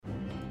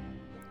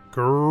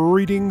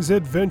Greetings,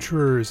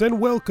 adventurers, and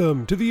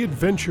welcome to the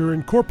Adventure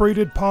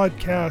Incorporated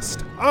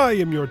podcast. I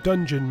am your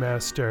Dungeon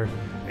Master,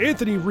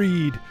 Anthony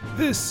Reed.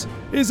 This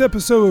is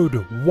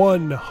episode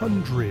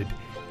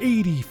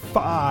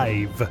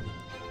 185,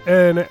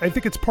 and I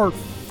think it's part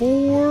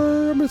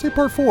 4, I'm going to say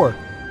part 4,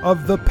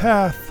 of The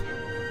Path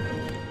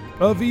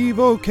of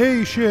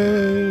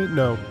Evocation.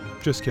 No,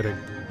 just kidding.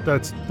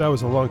 That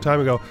was a long time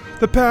ago.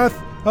 The Path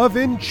of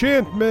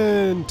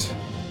Enchantment.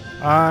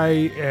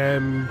 I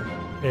am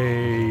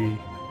a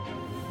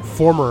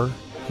former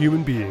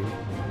human being,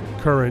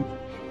 current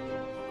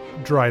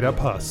dried up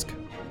husk.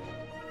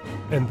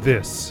 And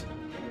this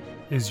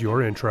is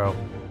your intro.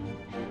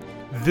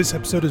 This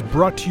episode is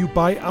brought to you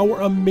by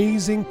our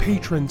amazing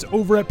patrons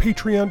over at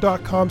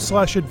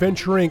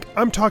patreon.com/adventureinc.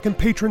 I'm talking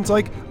patrons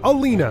like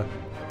Alina,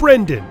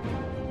 Brendan,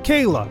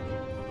 Kayla,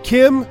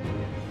 Kim,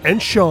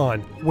 and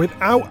Sean.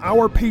 Without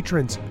our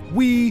patrons,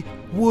 we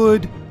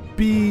would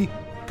be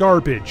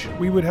garbage.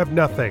 We would have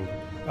nothing.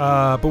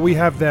 But we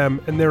have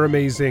them, and they're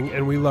amazing,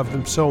 and we love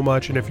them so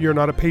much. And if you're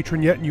not a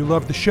patron yet and you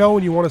love the show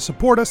and you want to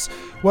support us,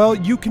 well,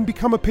 you can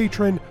become a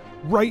patron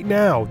right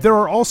now. There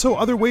are also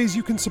other ways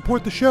you can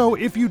support the show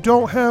if you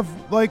don't have,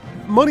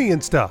 money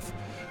and stuff.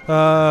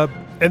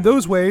 And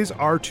those ways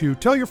are to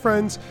tell your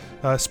friends,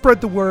 spread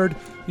the word.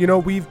 You know,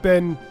 we've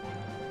been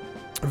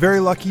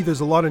very lucky.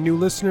 There's a lot of new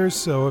listeners,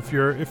 so if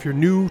you're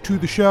new to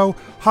the show,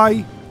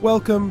 hi,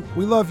 welcome,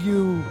 we love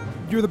you,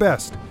 you're the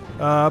best.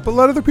 But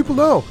let other people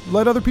know.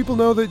 Let other people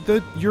know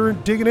that you're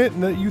digging it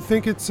and that you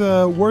think it's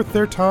worth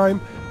their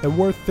time and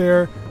worth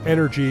their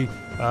energy.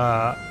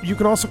 You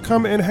can also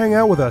come and hang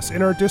out with us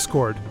in our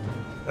Discord,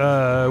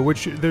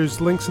 which there's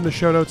links in the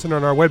show notes and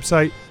on our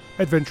website,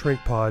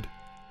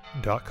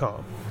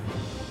 adventureincpod.com.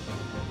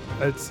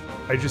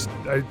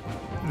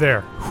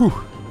 There.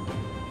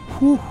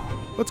 Whew.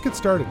 Let's get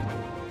started.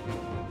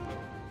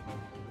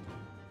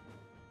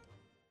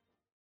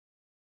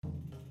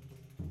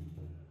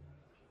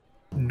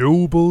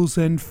 Nobles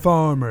and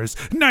farmers,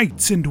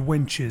 knights and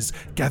wenches,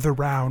 gather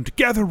round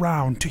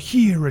to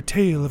hear a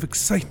tale of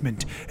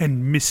excitement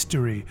and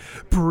mystery.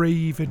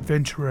 Brave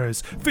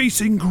adventurers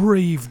facing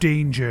grave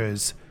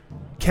dangers.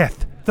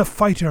 Keth, the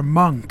fighter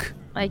monk.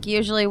 Like,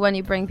 usually when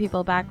you bring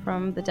people back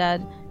from the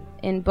dead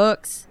in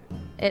books,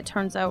 it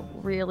turns out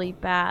really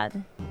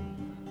bad.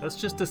 That's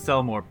just to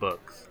sell more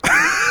books.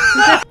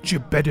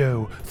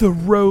 Geppetto, the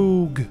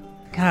rogue.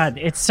 God,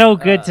 it's so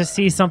good to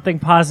see something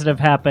positive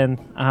happen.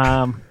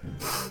 God,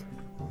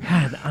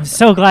 I'm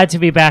so glad to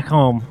be back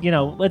home. You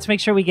know, let's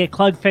make sure we get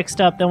Clug fixed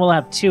up, then we'll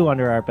have 2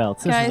 under our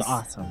belts. This is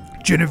awesome.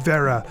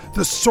 Genevera,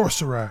 the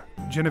sorcerer.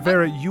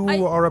 Genevera, you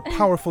are a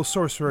powerful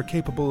sorcerer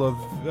capable of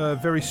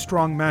very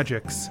strong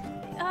magics.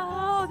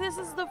 Oh, this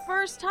is the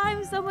first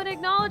time someone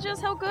acknowledges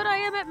how good I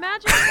am at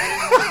magic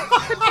and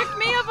convict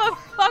me of a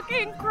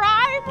fucking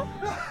crime?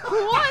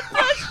 What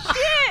the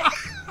shit?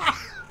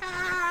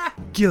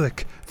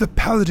 Gillick, the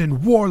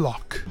paladin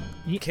warlock.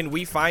 Can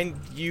we find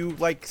you,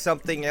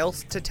 something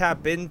else to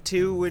tap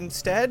into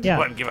instead? Yeah.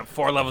 What, and give it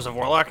 4 levels of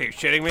Warlock? Are you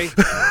shitting me?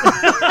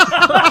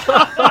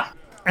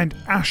 And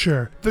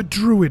Asher, the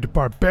druid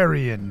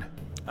barbarian.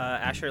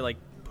 Asher,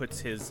 puts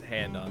his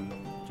hand on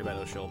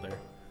Geppetto's shoulder.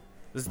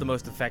 This is the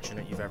most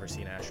affectionate you've ever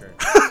seen Asher.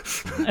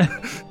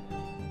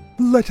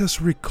 Let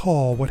us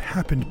recall what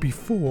happened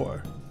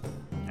before.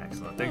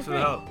 Excellent. Thanks for the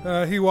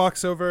help. He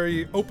walks over,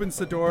 he opens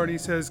the door, and he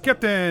says,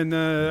 Captain,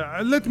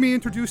 let me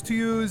introduce to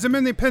you the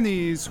many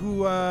pennies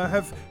who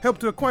have helped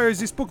to acquire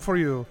this book for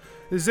you.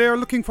 They are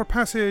looking for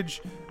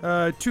passage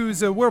to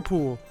the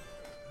whirlpool.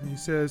 And he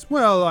says,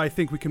 well, I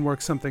think we can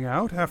work something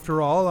out.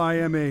 After all, I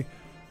am a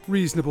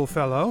reasonable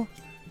fellow.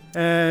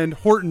 And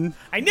Horton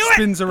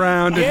spins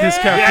around in his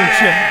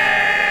captainship.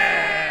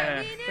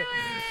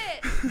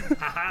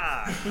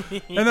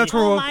 And that's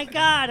where Oh my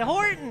God,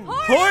 Horton!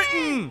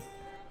 Horton!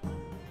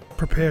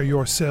 Prepare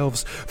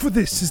yourselves, for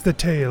this is the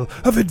tale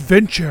of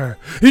Adventure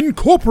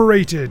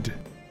Incorporated.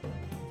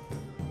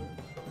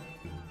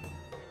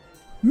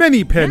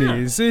 Many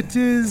pennies. Yeah. It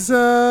is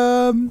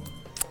a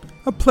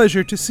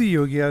pleasure to see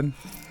you again.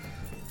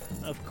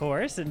 Of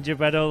course, and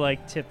Geppetto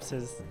tips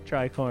his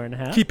tricorn in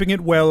half. Keeping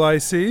it well, I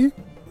see.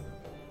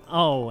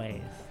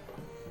 Always.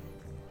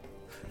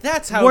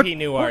 That's how he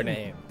knew our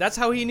name. That's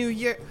how he knew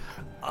your...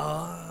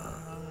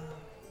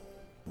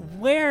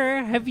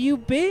 Where have you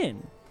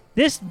been?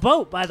 This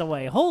boat, by the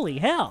way, holy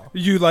hell.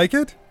 You like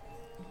it?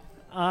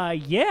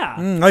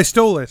 Yeah. I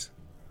stole it.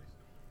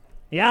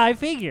 Yeah, I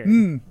figured.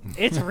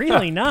 It's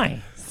really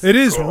nice. It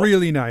is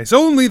really nice.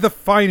 Only the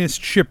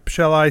finest ship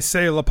shall I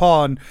sail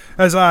upon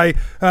as I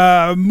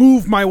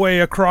move my way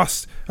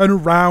across and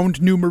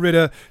around New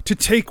Merida to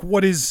take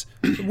what is,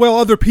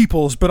 other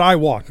people's, but I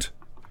want.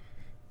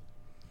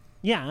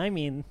 Yeah, I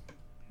mean,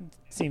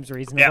 seems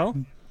reasonable.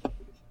 Yeah.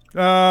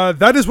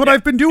 That is what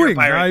I've been doing.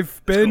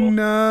 I've been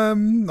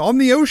on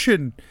the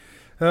ocean,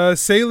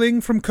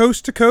 sailing from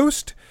coast to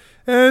coast,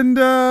 and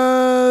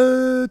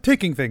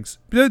taking things.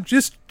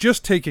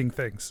 Just taking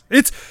things.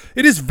 It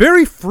is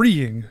very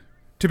freeing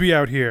to be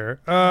out here.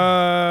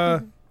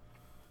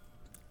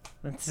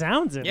 That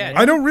sounds it. Yeah, man.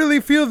 I don't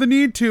really feel the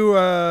need to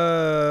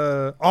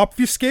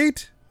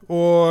obfuscate,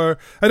 or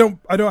I don't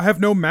have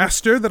no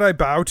master that I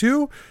bow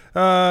to,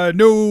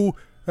 no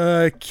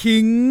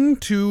king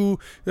to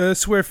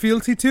swear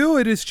fealty to.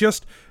 It is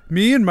just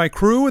me and my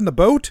crew in the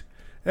boat,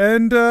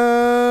 and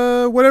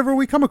whatever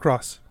we come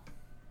across.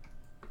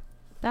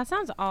 That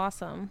sounds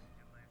awesome.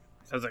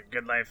 Sounds like a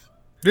good life.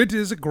 It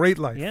is a great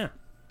life. Yeah.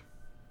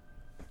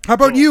 How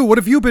about you? What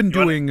have you been You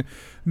wanna- doing,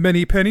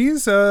 Many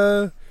Pennies,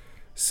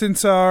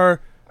 since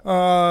our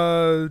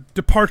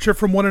departure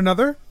from one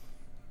another?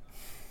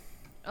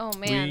 Oh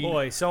man,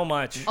 Boy, so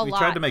much. a We lot.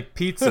 tried to make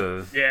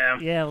pizza. Yeah.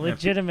 Yeah,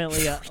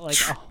 legitimately, like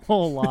a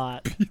whole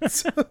lot. We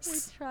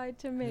tried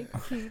to make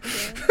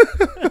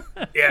pizza.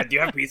 Yeah. Do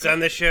you have pizza on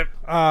this ship?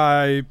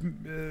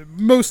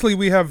 Mostly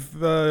we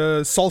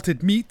have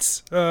salted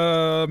meats.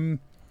 That's.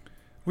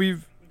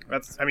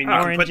 I mean, you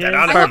can put that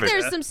on. I a hope pizza.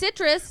 there's some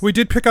citrus. We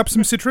did pick up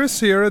some citrus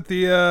here at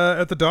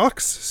the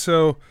docks,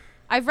 so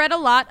I've read a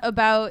lot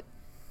about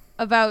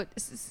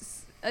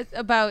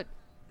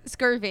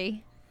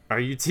scurvy. Are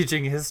you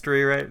teaching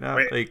history right now?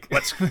 Wait,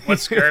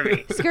 what's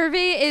scurvy?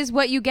 Scurvy is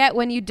what you get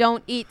when you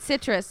don't eat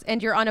citrus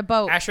and you're on a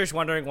boat. Asher's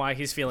wondering why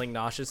he's feeling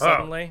nauseous Oh.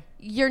 suddenly.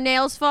 Your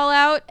nails fall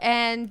out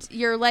and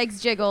your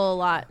legs jiggle a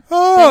lot.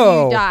 oh,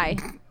 Then you die.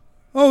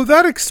 oh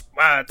that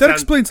Wow, that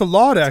explains a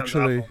lot, sounds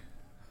actually. awful.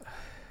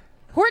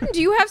 Horton, do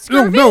you have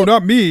No, scurvy? no,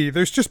 not me.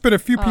 There's just been a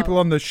few people Oh.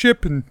 on the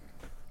ship, and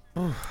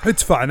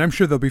it's fine. I'm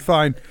sure they'll be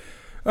fine.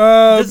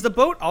 Uh, Does the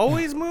boat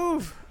always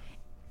move?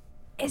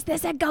 Is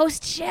this a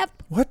ghost ship?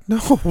 what? No.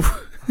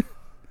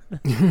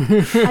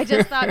 I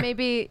just thought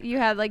maybe you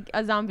had like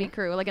a zombie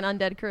crew, like an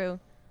undead crew,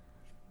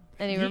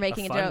 and you were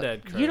making a fun joke.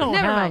 dead crew. You don't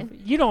Never have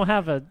mind. you don't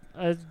have a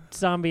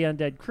zombie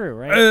undead crew,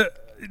 right?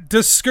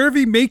 Does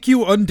scurvy make you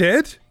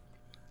undead?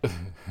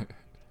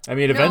 I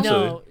mean, eventually.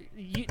 no.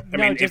 I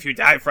mean, if you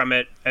die from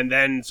it and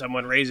then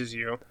someone raises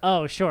you,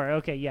 Oh, sure.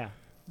 Okay, yeah.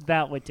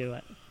 That would do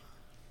it.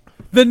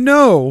 Then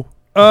no.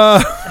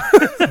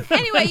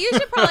 Anyway, you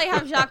should probably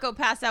have Jaco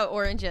pass out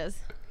oranges.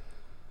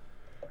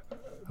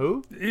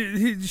 Who?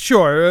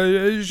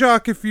 Sure,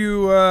 Jacques. If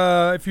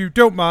you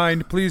don't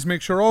mind, please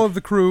make sure all of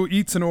the crew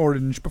eats an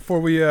orange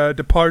before we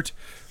depart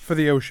for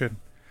the ocean.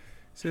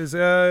 Says,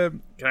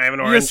 can I have an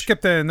yes, orange?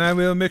 Captain. I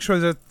will make sure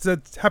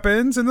that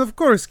happens, and of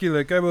course,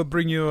 Gillick, I will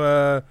bring you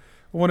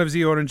one of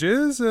the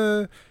oranges.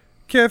 Kev,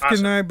 Awesome.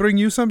 can I bring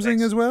you something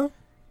Thanks. as well?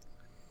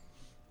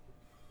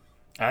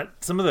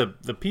 Some of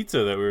the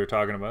pizza that we were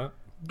talking about.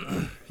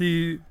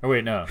 He Oh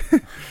wait, no.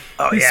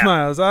 Oh he yeah.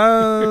 smiles.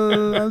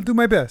 I'll do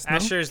my best. No?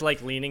 Asher's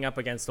like leaning up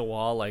against the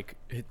wall, like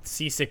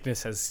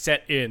seasickness has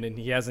set in, and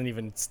he hasn't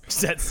even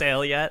set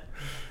sail yet.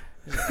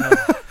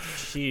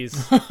 Jeez.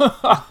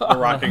 We're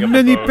rocking up the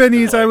Many boat.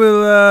 pennies. I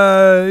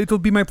will. It'll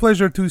be my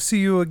pleasure to see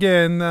you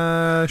again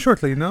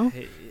shortly. No,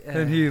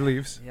 and he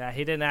leaves. Yeah,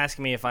 he didn't ask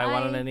me if I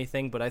wanted I-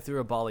 anything, but I threw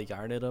a ball of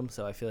yarn at him,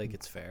 so I feel like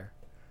it's fair.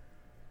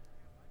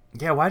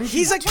 Yeah, why did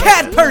He's you a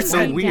cat so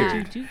person!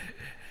 weird?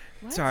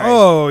 Sorry.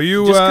 Oh,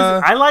 you Just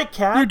 'cause I like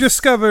cats. you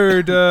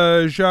discovered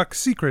Jacques'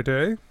 secret,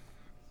 eh?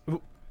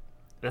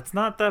 That's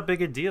not that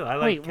big a deal. I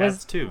like Wait, cats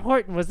was too.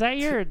 Horton? Was that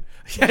your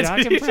Yeah, Jock dude,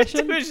 you should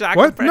impression? do a Jacques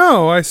What? impression.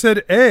 No, I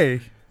said A.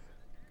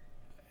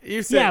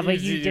 You said Yeah, but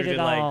you did it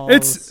all.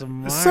 It's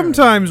smart.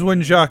 sometimes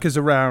when Jacques is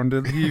around,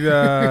 he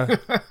it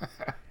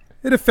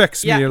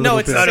affects me Yeah, a no, little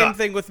it's bit. the No, no. same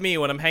thing with me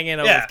when I'm hanging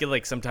out Yeah. with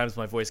Gillick. Sometimes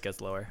my voice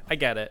gets lower. I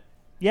get it.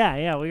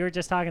 Yeah, we were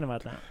just talking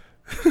about that.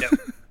 Yep.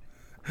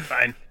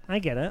 Fine. I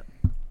get it.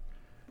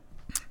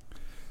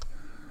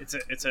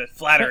 It's a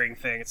flattering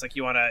thing. It's like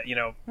you want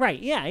to, Right?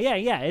 Yeah.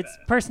 It's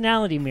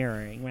personality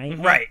mirroring, right?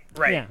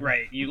 right, Yeah.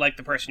 right. You like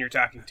the person you're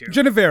talking to.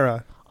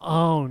 Genevera.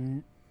 Oh,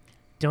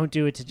 don't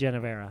do it to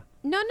Genevera.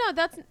 No,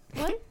 that's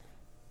what?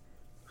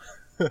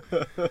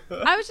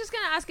 I was just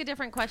gonna ask a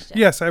different question.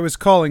 Yes, I was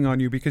calling on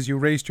you because you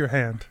raised your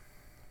hand.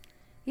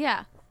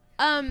 Yeah.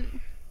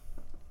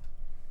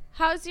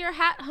 How's your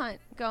hat hunt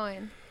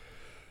going?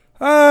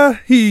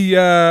 He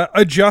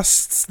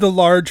adjusts the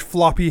large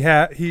floppy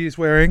hat he's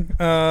wearing.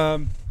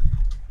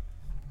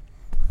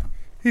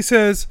 He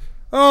says,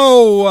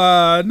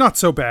 "Oh, not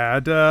so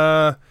bad.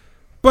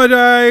 But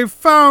I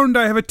found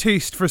I have a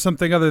taste for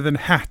something other than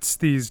hats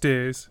these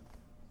days.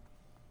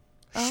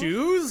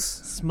 Shoes?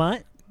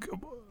 Smut.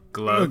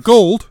 Gloves.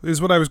 Gold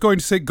is what I was going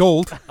to say.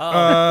 Gold.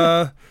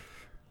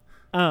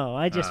 Oh,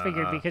 I just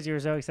figured because you were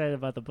so excited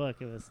about the book,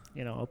 it was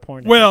a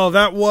porn. Well,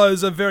 that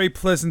was a very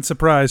pleasant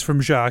surprise from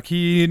Jacques.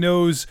 He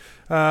knows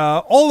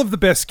all of the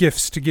best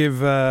gifts to give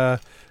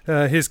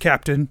his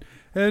captain.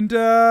 And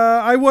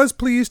I was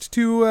pleased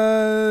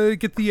to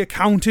get the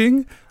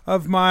accounting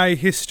of my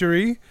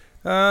history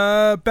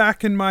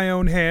back in my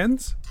own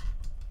hands.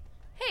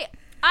 Hey,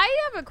 I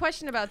have a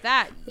question about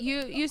that.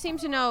 You seem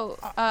to know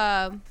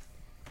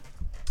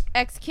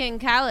ex-King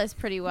Callus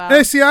pretty well.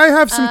 Hey, see, I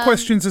have some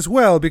questions as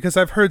well because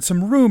I've heard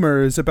some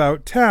rumors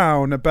about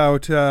town,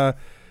 about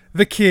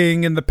the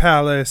king and the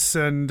palace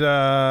and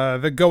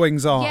the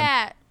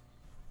goings-on.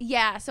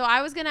 Yeah. So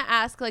I was gonna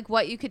ask like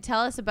what you could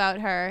tell us about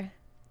her.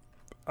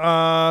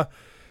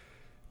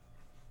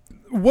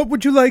 What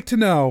would you like to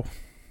know?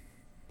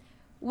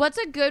 What's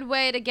a good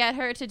way to get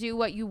her to do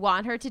what you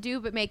want her to do,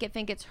 but make it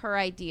think it's her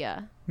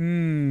idea?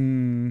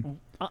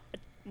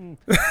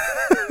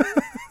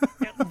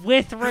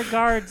 With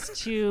regards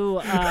to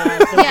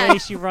the way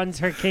she runs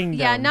her kingdom.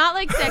 Yeah, not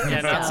like sexy Yeah,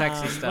 stuff. not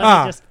sexy stuff.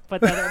 Let me just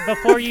put that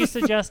before you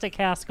suggest a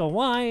cask of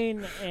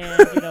wine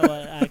and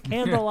a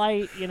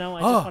candlelight. I just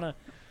want to.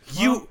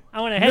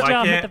 I want to head Why you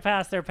off with can't- the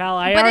pass there, pal.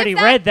 I But already if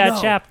that- read that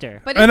No.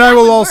 chapter. But if And I that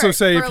will would also work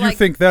say, for, if you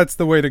think that's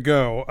the way to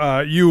go,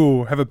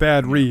 you have a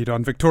bad read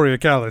on Victoria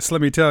Callis,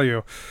 let me tell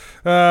you.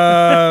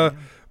 But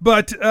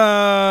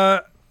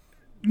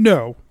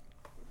no.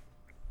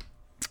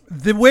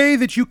 The way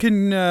that you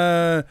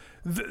can...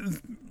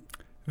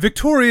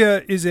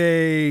 Victoria is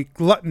a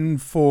glutton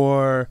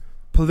for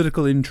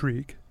political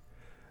intrigue.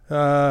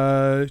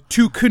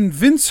 To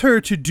convince her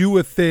to do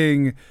a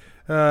thing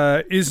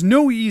is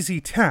no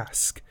easy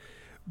task.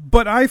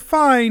 But I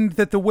find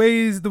that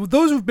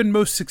those who've been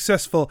most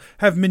successful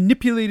have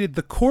manipulated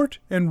the court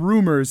and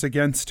rumors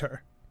against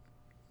her.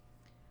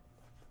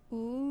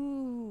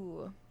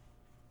 Ooh.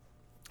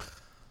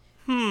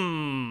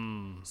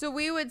 Hmm. So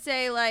we would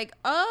say like,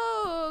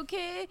 oh,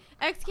 okay,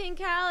 ex-King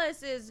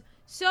Callus is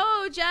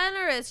so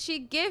generous. She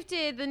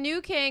gifted the new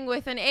king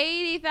with an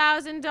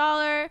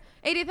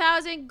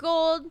 $80,000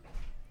 gold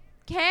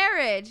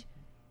carriage.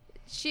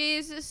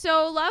 She's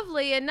so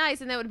lovely and nice.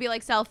 And that would be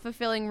like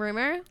self-fulfilling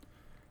rumor.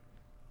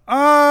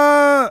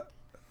 I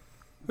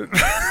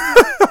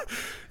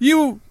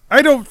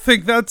don't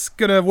think that's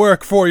gonna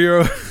work for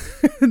you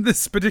in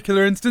this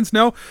particular instance,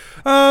 no.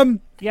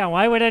 Yeah,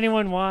 why would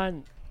anyone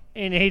want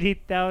an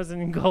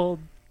 80,000 gold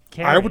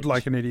carriage? I would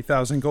like an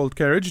 80,000 gold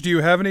carriage. Do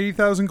you have an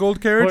 80,000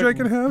 gold carriage I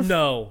can have?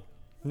 No,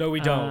 we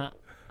don't.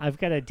 I've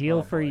got a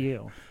deal for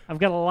you. I've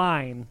got a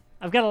line.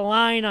 I've got a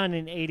line on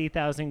an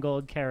 80,000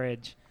 gold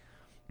carriage,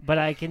 but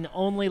I can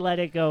only let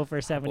it go for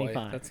 75.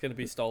 Boy, that's gonna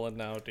be stolen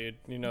now, dude.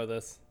 You know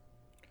this.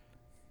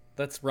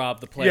 That's Rob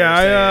the player.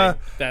 Yeah, saying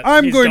that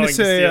I'm he's going to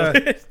say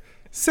steal it.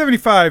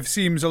 75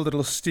 seems a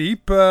little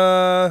steep.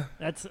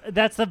 That's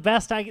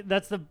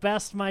the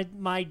best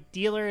my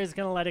dealer is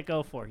gonna let it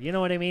go for. You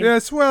know what I mean?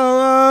 Yes.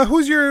 Well,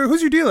 who's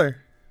your dealer?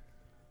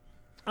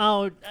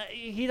 Oh,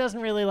 he doesn't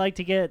really like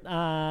to get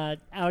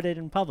outed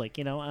in public.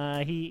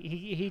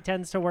 He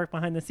tends to work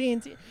behind the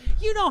scenes.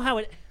 You know how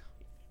it.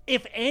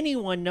 If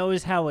anyone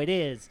knows how it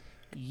is,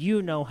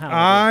 you know how.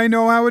 I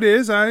know how it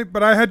is.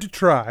 But I had to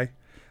try.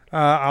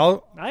 I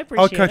appreciate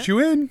I'll cut it. you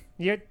in.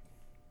 Well,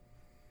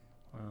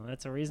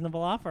 that's a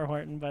reasonable offer,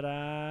 Horton, but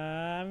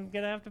I'm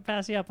gonna have to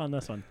pass you up on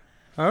this one.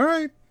 All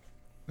right.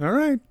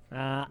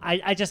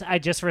 I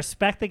just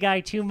respect the guy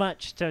too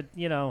much to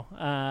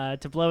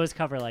to blow his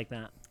cover like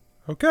that.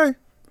 Okay.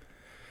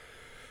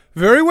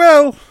 Very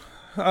well.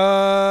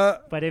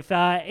 But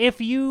if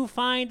you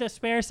find a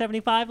spare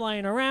 75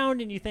 lying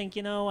around and you think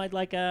I'd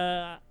like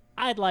an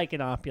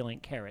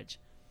opulent carriage,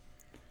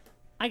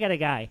 I got a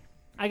guy.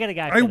 For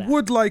that.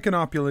 would like an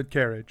opulent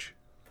carriage.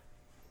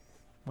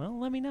 Well,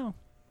 let me know.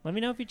 Let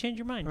me know if you change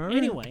your mind. All right.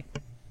 Anyway.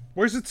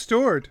 Where's it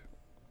stored?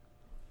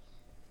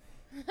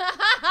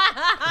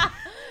 That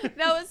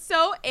was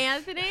so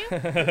Anthony.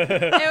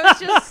 It was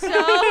just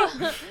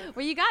so.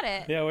 Well, you got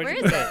it. Yeah, Where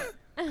where'd is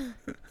you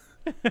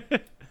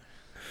it?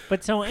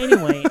 But so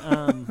anyway,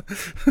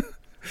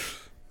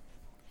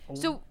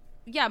 So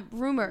yeah,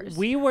 rumors.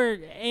 we were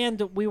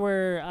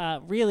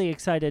really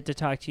excited to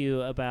talk to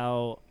you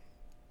about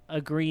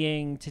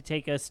agreeing to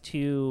take us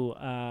to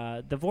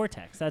the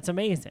Vortex. That's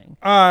amazing.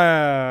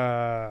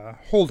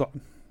 Hold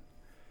on.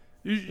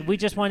 We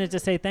just wanted to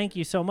say thank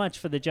you so much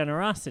for the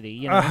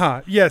generosity.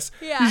 Yes.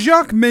 Yeah.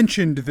 Jacques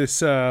mentioned this,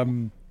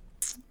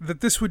 that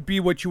this would be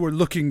what you were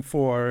looking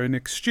for in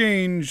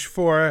exchange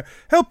for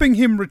helping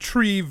him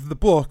retrieve the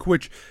book,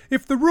 which,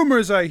 if the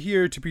rumors I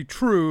hear to be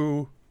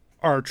true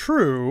are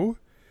true,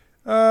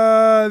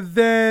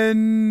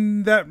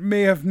 then that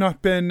may have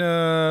not been,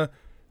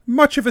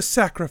 much of a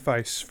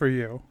sacrifice for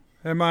you.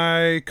 Am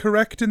I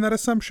correct in that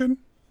assumption?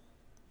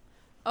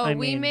 Oh, I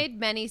we mean- made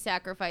many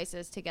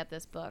sacrifices to get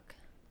this book.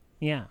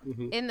 Yeah.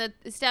 In the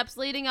steps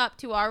leading up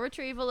to our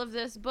retrieval of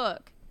this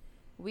book,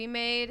 we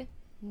made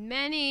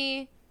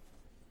many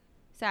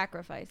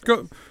sacrifices.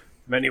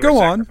 Many Go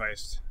were on.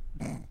 sacrificed.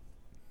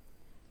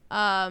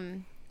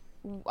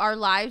 Our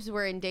lives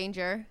were in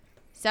danger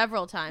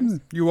several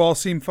times. You all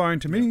seem fine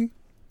to me.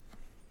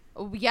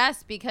 Oh,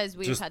 yes, because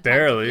we've Just had time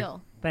barely. to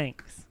heal.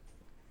 Thanks.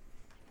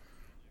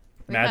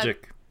 We've had-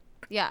 Magic.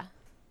 yeah.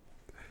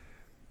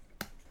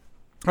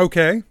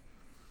 Okay.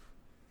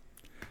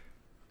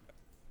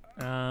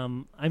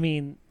 I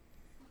mean,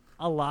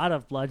 a lot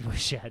of blood was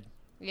shed.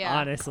 Yeah.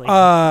 Honestly,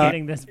 Uh,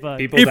 getting this book.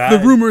 People If died.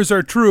 the rumors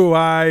are true,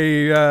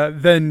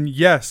 then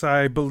yes,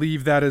 I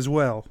believe that as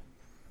well.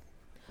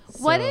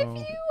 What So, have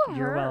you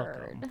You're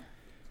heard? welcome.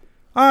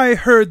 I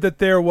heard that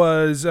there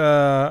was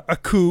a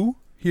coup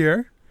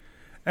here,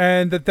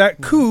 and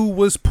that coup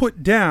was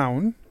put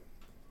down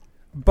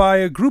by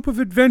a group of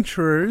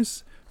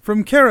adventurers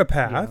from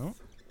Carapath, Yeah.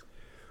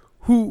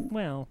 who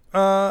Well,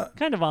 uh,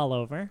 kind of all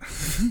over.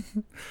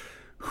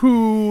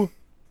 who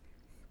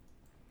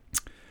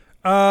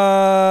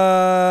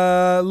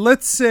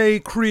let's say,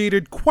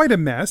 created quite a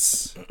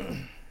mess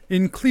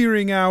in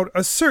clearing out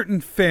a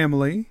certain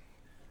family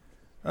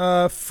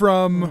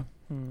from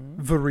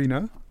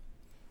Verena.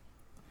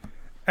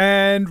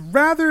 And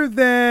rather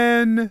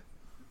than...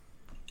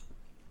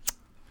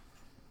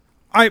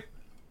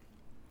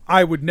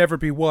 I would never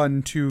be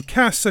one to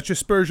cast such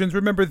aspersions.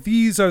 Remember,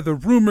 these are the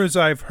rumors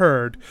I've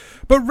heard.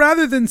 But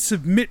rather than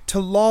submit to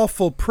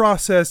lawful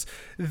process,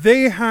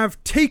 they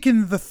have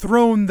taken the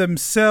throne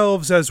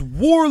themselves as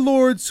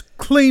warlords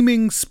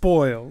claiming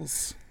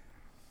spoils.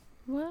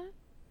 What?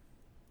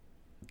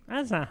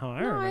 That's not how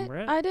I remember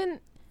it. I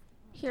didn't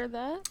hear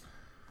that.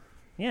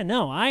 Yeah,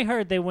 no, I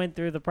heard they went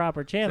through the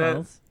proper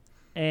channels,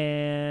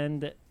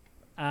 and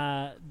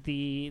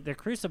the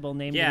Crucible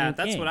named a Yeah, new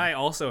that's king. what I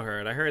also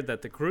heard. I heard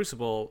that the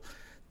Crucible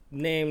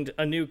named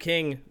a new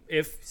king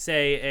if,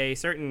 say, a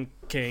certain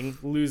king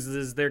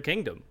loses their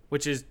kingdom,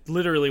 which is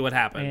literally what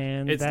happened.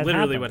 And it's that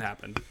literally happened. what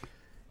happened.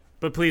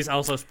 But please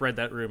also spread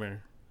that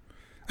rumor.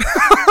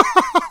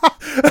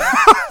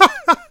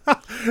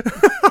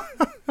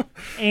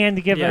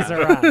 And give us Yeah. a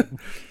ride.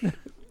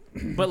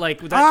 But like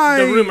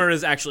the rumor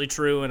is actually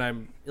true, and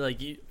I'm like,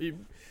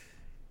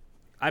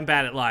 I'm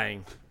bad at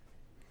lying.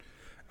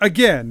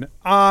 Again,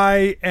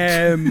 I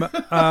am...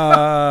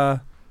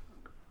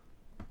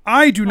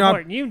 I do not...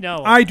 Morton, you know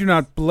I us. do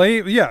not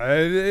blame...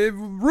 Yeah,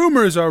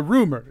 rumors are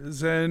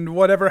rumors, and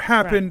whatever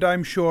happened,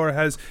 I'm sure,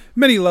 has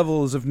many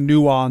levels of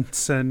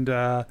nuance and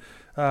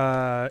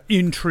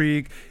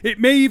intrigue. It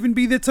may even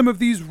be that some of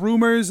these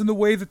rumors and the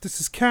way that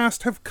this is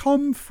cast have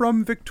come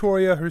from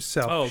Victoria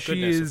herself. Oh, She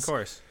goodness, is, of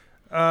course.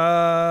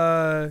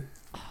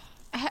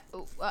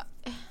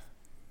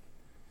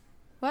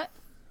 What?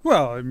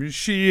 Well, I mean,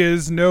 she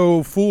is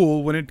no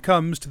fool when it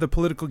comes to the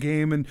political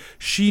game, and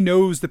she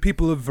knows the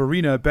people of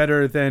Verena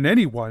better than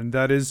anyone.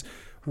 That is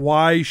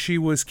why she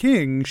was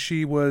king.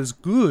 She was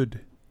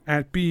good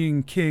at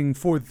being king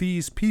for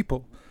these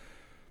people.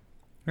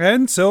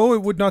 And so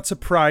it would not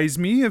surprise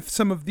me if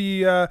some of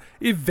the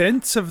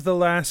events of the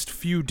last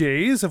few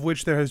days, of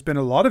which there has been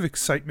a lot of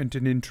excitement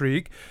and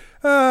intrigue,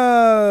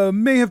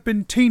 may have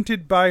been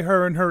tainted by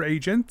her and her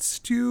agents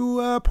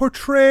to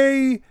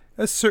portray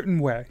a certain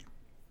way.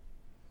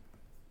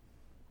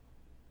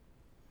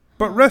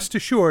 But rest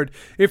assured,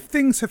 if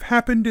things have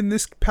happened in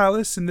this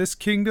palace, in this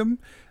kingdom,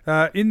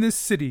 in this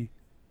city,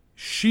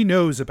 she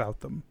knows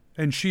about them,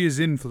 and she is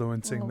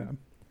influencing them.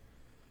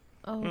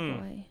 Oh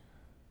boy.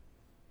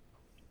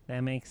 That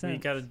makes sense. We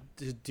gotta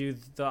do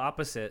the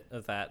opposite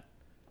of that.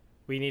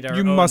 We need our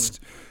You own...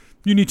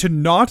 you need to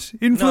not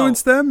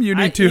influence them? You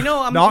need to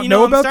I'm not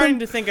know about I'm starting them?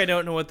 to think I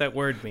don't know what that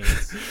word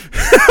means.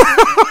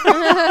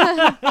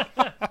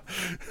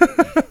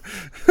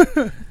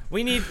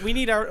 We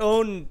need our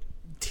own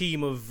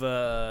team of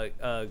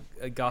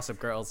gossip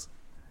girls.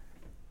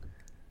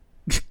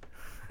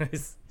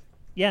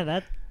 Yeah,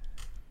 that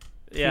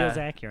Yeah. feels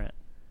accurate.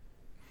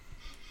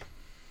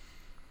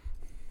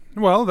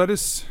 Well, that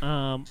is...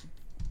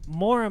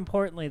 More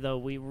importantly, though,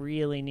 we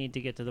really need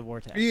to get to the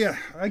vortex. Yeah,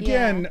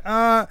 again,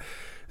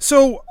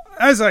 so,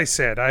 as I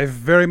said, I've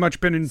very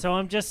much been... So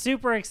I'm just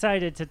super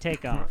excited to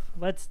take off.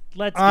 Let's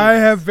do I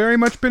this. have very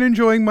much been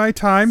enjoying my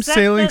time Set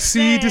sailing the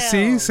sea to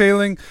sea, sails.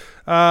 sailing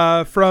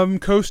from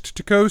coast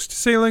to coast,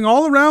 sailing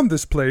all around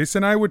this place,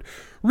 and I would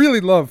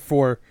really love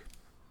for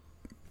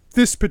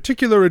this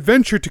particular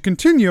adventure to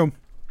continue.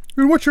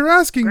 And what you're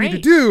asking me to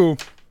Great. do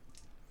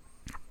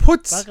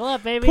puts Buckle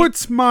up, baby.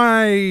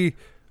 my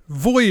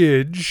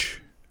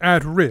voyage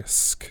at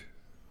risk.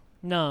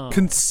 No.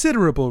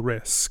 Considerable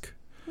risk.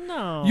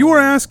 No. You are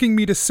asking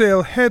me to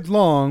sail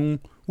headlong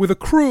with a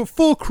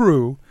full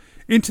crew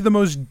into the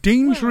most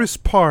dangerous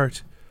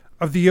part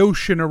of the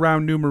ocean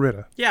around New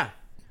Merida. Yeah.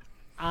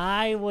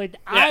 I would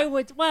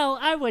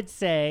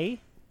say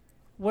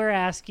we're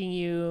asking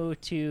you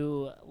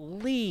to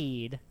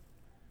lead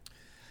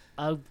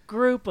a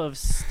group of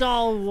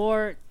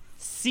stalwart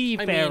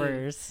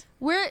seafarers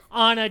We're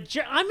on a I'm in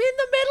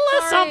the middle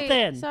of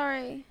something.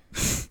 Sorry.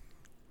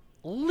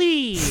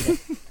 Lead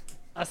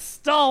a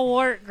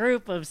stalwart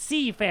group of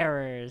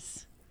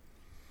seafarers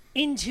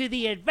into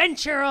the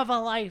adventure of a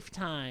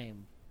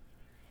lifetime.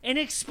 An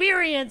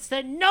experience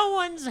that no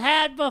one's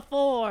had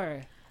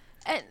before.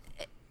 And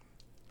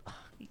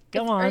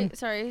Go are on. you-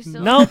 sorry. You're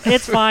still Nope,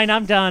 it's fine.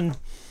 I'm done.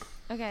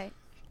 Okay.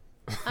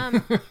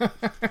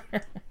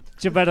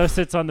 Gebetto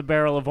sits on the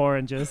barrel of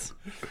oranges.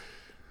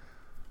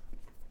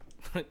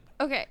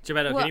 Okay.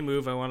 Gebetto, well, can you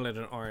move? I wanted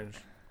an orange.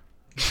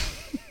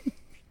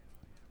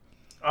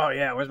 Oh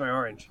yeah, where's my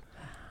orange?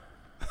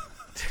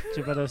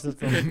 Gebetto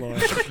sits on the floor.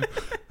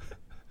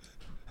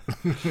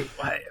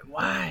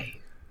 Why?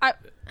 I-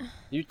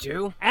 You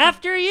too?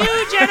 After you,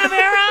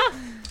 Genevera!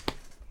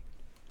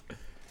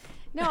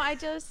 No, I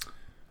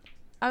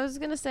was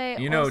gonna say.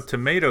 You know, also-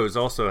 tomatoes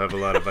also have a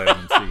lot of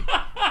vitamin C.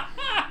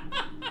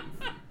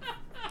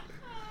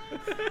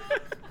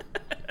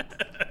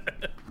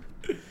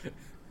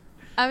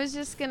 I was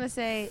just gonna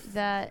say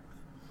that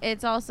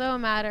it's also a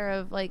matter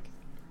of like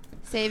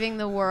saving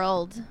the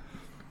world.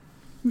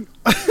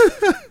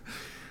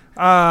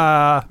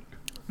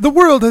 the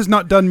world has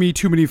not done me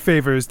too many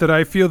favors that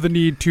I feel the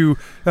need to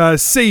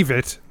save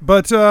it.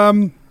 But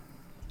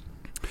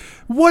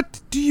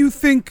what do you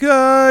think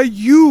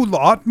you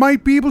lot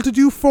might be able to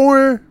do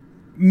for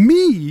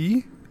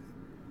me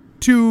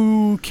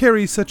to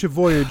carry such a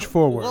voyage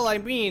forward? Well, I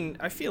mean,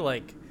 I feel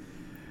like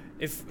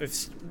if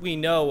we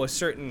know a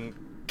certain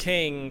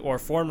king or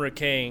former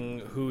king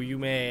who you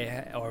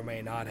may or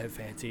may not have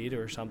fancied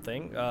or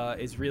something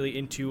is really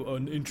into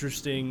an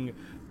interesting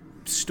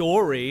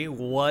story,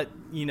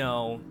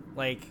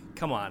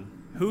 come on,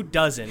 who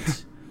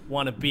doesn't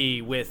want to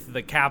be with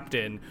the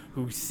captain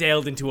who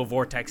sailed into a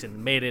vortex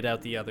and made it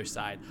out the other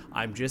side?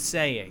 I'm just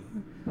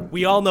saying.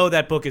 We all know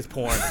that book is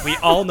porn. We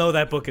all know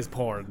that book is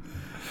porn.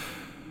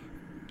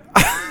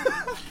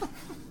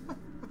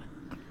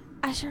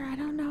 Asher, I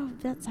don't know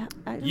if that's how...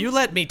 You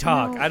let me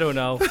talk. No. I don't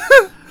know.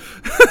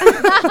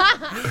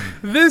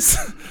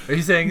 This Are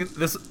you saying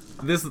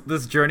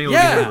this journey will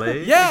Yeah, be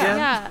delayed?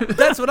 yeah. again? Yeah.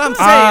 That's what I'm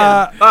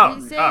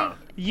saying. You say-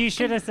 You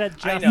should have said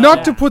I just know.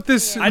 not to put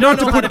this I not don't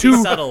know to how put to be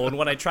too subtle, and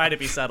when I try to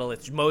be subtle,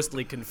 it's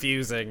mostly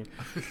confusing.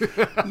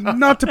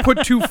 not to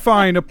put too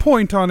fine a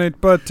point on it,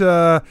 but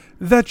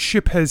that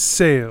ship has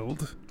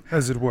sailed,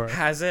 as it were.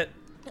 Has it?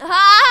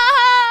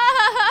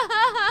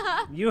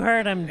 You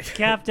heard him,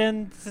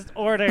 Captain's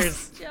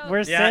orders. We're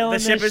Yeah, sailing the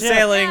ship this is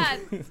sailing.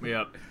 Dad,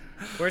 Yep.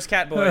 Where's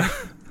Catboy?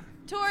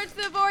 towards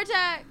the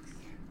vortex.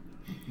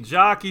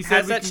 Jacques, he said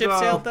Has we that can ship go.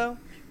 sailed, though?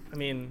 I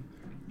mean,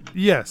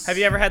 Yes. have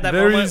you ever had that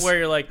There moment is- where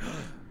you're like,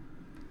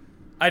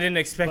 I didn't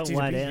expect But you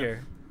to what be if?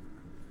 here?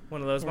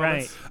 One of those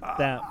Right. moments?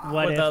 That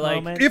what with if the, like-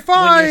 moment. If when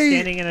I- you're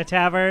standing in a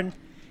tavern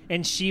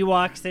and she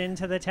walks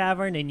into the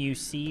tavern and you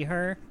see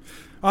her.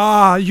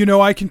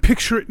 I can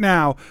picture it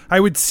now.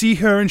 I would see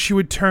her and she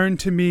would turn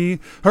to me,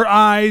 her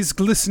eyes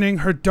glistening,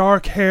 her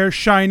dark hair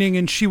shining,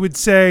 and she would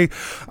say,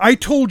 "I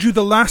told you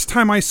the last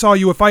time I saw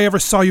you, if I ever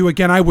saw you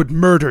again, I would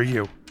murder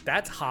you."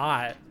 That's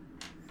hot.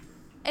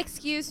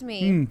 Excuse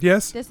me.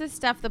 Yes? This is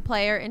Steph the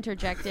player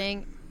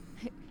interjecting.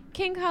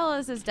 King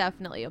Carlos is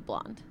definitely a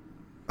blonde.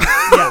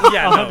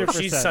 Yeah, no, 100%.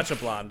 she's such a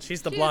blonde.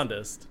 She's the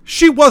blondest.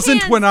 She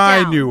wasn't Hands when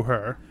I down. knew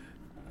her.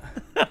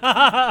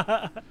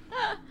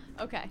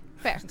 Okay,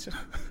 fair.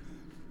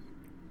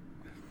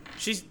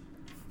 She's.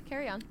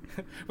 Carry on.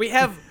 We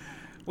have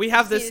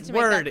Just this needed to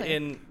make that word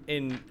clear.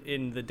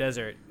 in the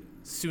desert,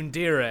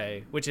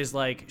 tsundere, which is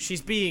like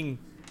she's pretending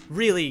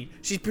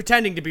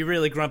to be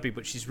really grumpy,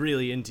 but she's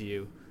really into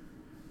you.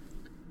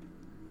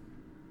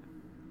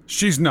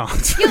 She's not.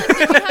 Did you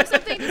have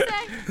something to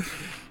say?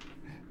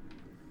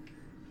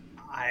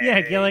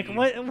 Yeah, Gillick,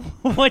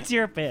 what's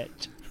your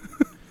pitch?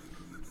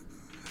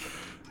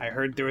 I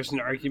heard there was an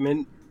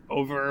argument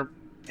over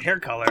hair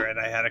color, and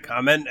I had a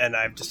comment, and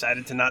I've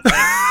decided to not say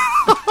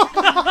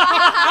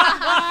it.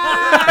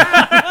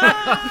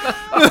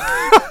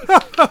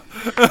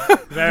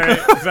 Very,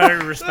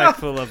 very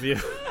respectful of you.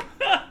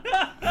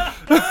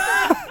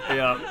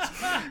 Yeah.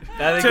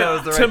 I think that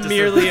was the right to decision.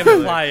 merely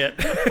imply it.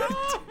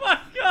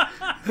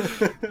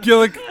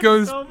 Gillick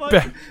goes So much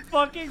back.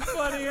 fucking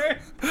funnier.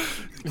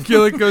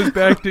 Gillick goes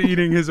back to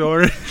eating his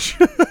orange.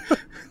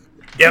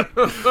 Yep.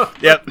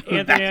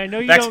 Anthony, I know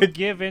you back don't to-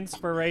 give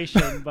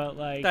inspiration, but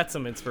like That's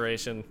some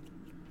inspiration.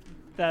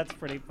 that's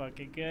pretty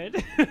fucking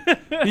good.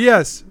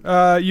 Yes,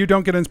 you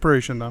don't get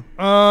inspiration though.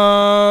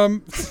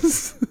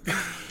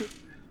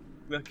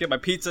 Get my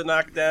pizza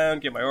knocked down,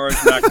 get my orange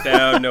knocked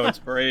down, no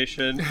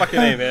inspiration. Fucking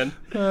A, man.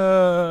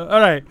 All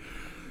right.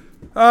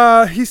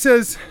 He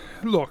says,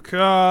 "Look,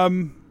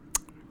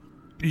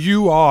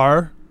 you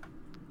are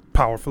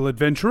powerful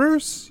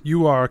adventurers.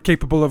 You are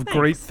capable of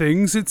great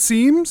things, it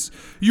seems.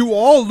 You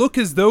all look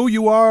as though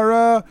you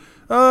are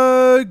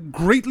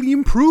greatly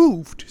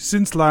improved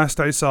since last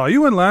I saw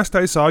you, and last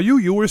I saw you,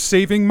 you were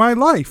saving my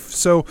life.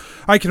 So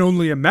I can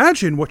only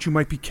imagine what you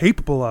might be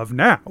capable of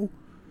now.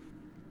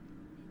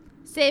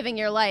 Saving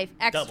your life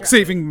extra.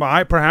 Saving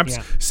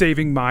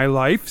my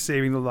life,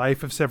 saving the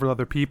life of several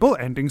other people,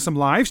 ending some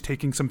lives,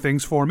 taking some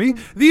things for me.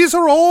 These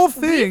are all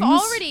things.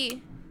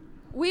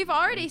 We've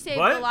already saved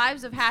What? the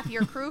lives of half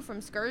your crew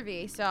from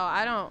scurvy, so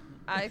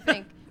I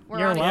think we're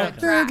You're on a welcome. good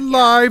track. here.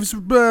 Lives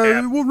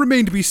will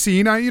remain to be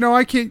seen.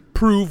 I can't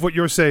prove what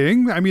you're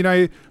saying. I mean,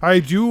 I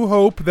do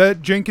hope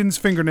that Jenkins'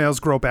 fingernails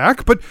grow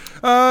back, but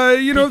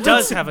He does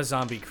that's- have a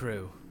zombie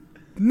crew.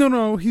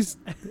 No, it's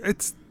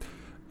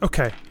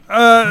okay.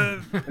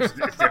 It's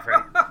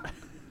different.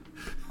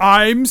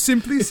 I'm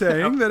simply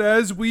saying that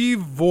as we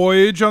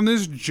voyage on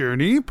this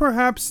journey,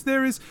 perhaps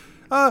there is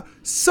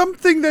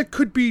something that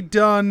could be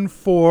done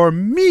for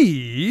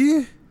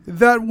me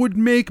that would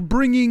make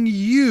bringing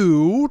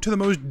you to the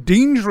most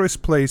dangerous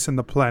place on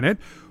the planet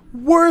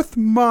worth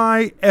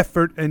my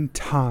effort and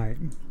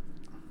time.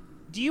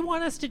 Do you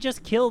want us to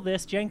just kill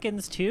this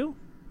Jenkins too?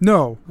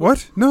 No.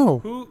 What? No.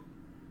 Who?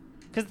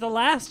 Because the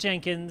last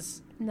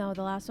Jenkins, No,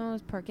 the last one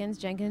was Perkins.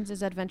 Jenkins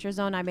is Adventure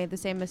Zone. I made the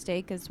same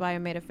mistake. That's why I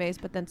made a face,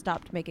 but then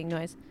stopped making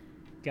noise.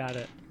 got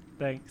it.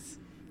 Thanks.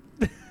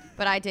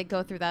 But I did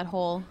go through that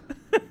whole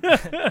I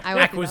went through that whole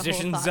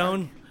Acquisition thought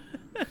zone.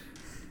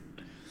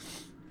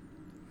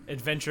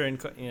 Adventure in...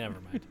 never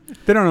mind.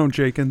 They don't own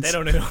Jenkins. They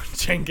don't know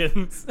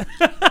Jenkins.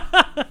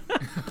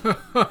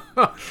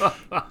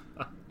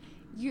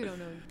 You don't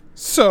know.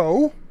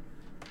 So,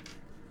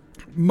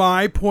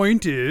 my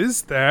point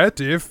is that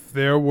if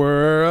there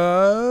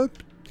were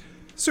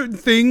certain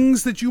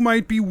things that you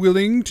might be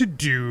willing to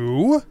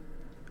do,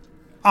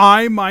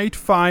 I might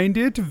find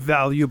it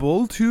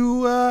valuable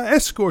to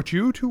escort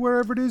you to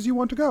wherever it is you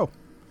want to go.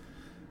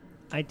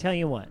 I tell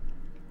you what,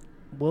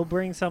 we'll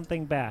bring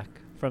something back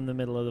from the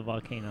middle of the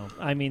volcano.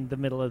 I mean, the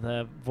middle of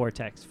the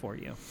vortex for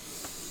you.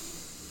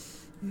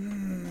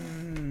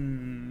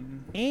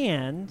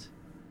 And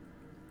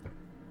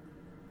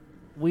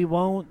we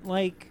won't,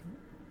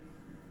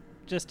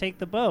 just take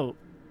the boat.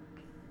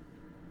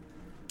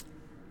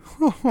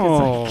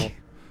 Oh.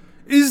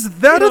 Is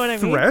that You know a what I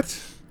mean?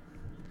 threat?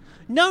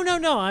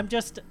 No. I'm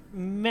just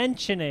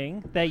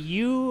mentioning that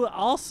you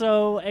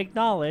also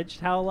acknowledged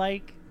how,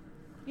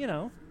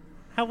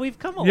 how we've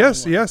come along.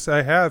 Yes,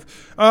 I have.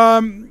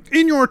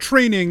 In your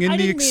training, in I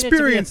the didn't mean it to be a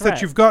experience that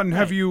threat. you've gotten,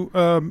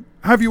 Right.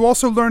 have you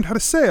also learned how to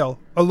sail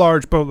a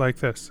large boat like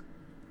this?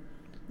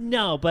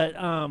 No, but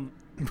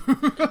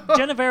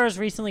Genevera's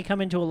recently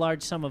come into a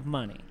large sum of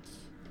money.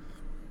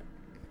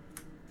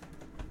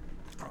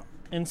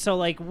 And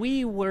so,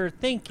 we were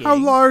thinking... How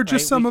large a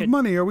right, sum we of could-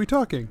 money are we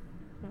talking?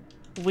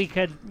 We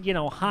could,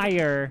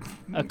 hire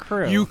a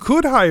crew. You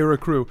could hire a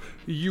crew.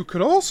 You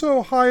could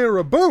also hire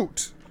a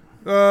boat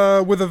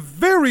with a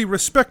very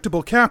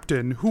respectable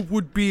captain who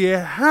would be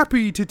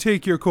happy to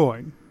take your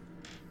coin.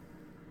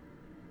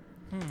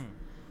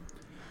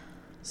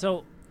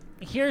 So,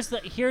 here's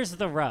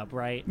the rub,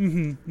 right?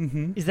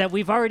 Is that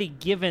we've already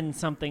given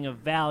something of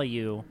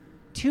value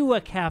to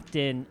a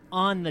captain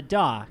on the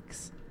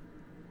docks,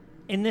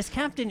 and this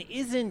captain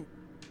isn't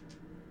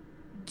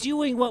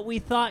doing what we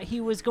thought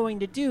he was going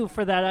to do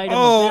for that item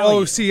of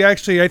value. See,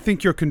 actually, I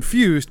think you're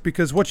confused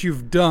because what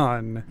you've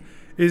done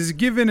is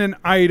given an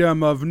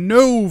item of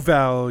no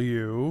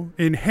value,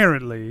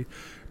 inherently,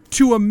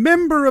 to a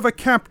member of a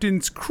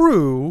captain's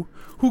crew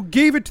who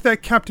gave it to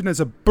that captain as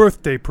a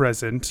birthday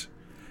present.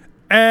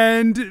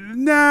 And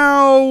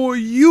now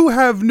you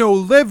have no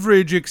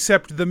leverage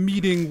except the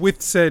meeting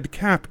with said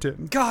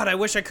captain. God, I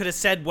wish I could have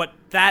said what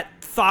that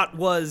thought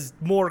was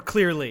more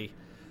clearly.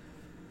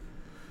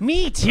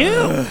 Me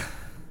too.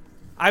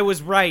 I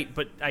was right,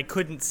 but I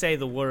couldn't say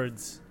the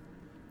words.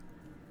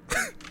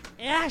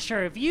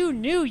 Asher, if you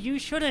knew, you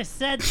should have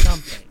said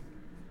something.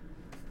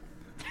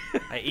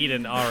 I eat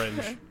an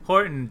orange.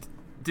 Horton,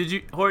 did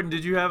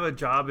you have a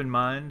job in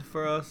mind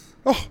for us?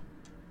 Oh,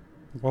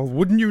 well,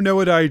 wouldn't you know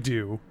what I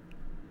do?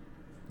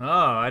 Oh,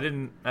 I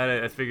didn't.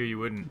 I figure you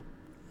wouldn't.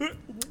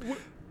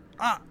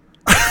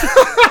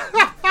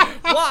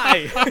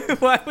 Why?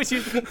 Why would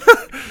you?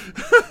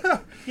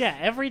 Yeah,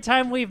 every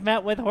time we've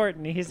met with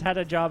Horton, he's had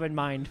a job in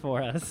mind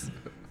for us.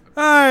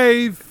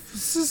 I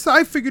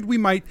figured we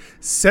might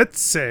set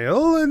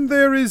sail, and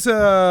there is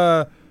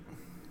an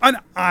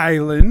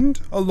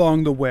island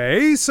along the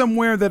way,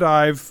 somewhere that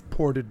I've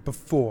ported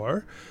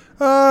before,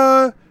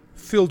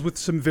 filled with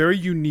some very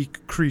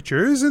unique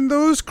creatures, and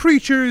those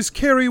creatures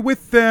carry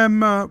with them,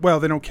 well,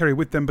 they don't carry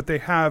with them, but they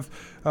have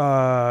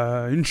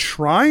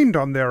enshrined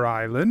on their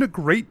island a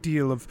great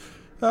deal of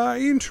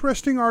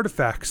interesting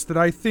artifacts that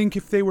I think,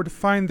 if they were to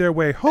find their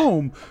way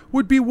home,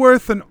 would be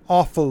worth an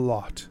awful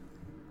lot.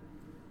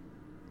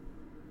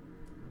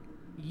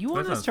 You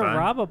want That us sounds to fine.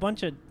 rob a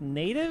bunch of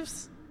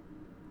natives?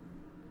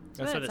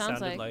 That's what it sounds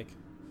sounded like.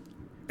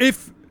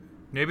 If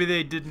Maybe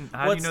they didn't.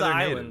 How What's do you know the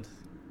they're island? native?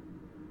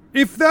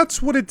 If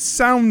that's what it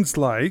sounds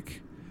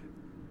like,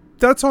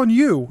 that's on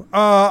you.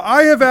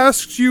 I have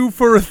asked you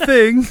for a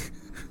thing.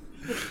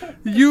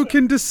 You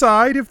can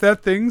decide if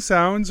that thing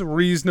sounds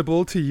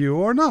reasonable to you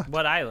or not.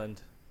 What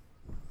island?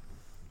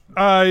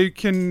 I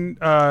can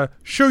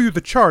show you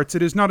the charts.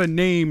 It is not a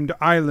named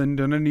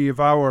island on any of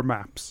our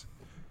maps.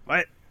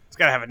 What? It's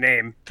gotta have a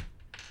name.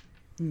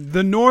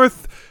 The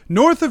north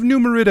of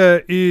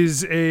Numerida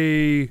is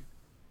it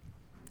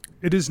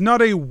is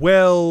not a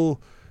well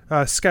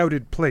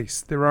scouted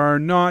place. There are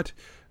not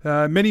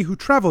many who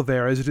travel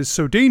there, as it is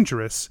so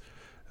dangerous,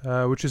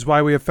 which is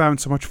why we have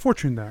found so much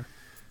fortune there.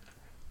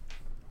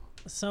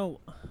 So,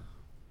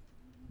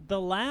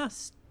 the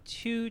last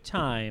 2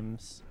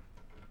 times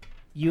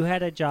you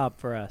had a job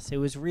for us, it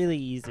was really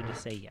easy to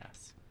say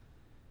yes.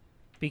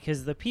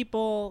 Because the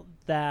people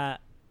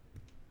that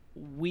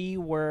we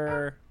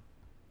were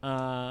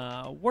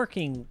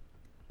working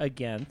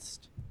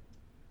against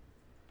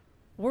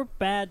were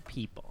bad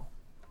people.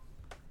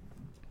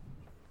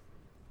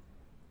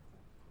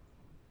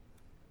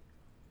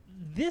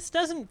 This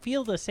doesn't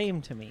feel the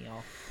same to me,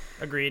 y'all.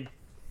 Agreed.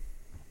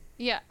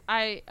 Yeah,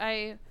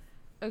 I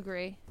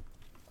agree.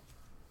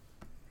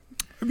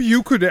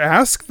 You could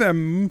ask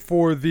them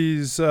for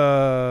these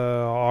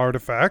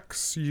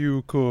artifacts.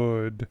 You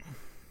could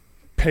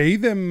pay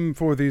them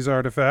for these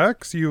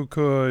artifacts. You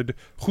could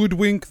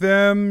hoodwink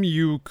them.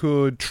 You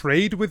could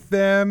trade with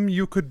them.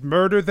 You could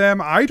murder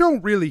them. I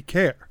don't really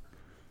care.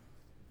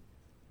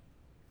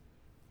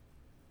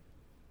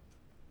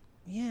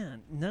 Yeah,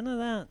 none of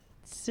that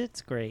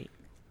sits great.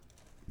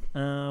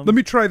 Let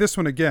me try this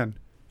one again.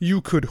 You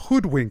could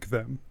hoodwink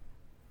them.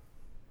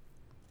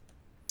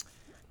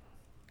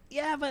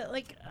 Yeah, but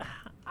like,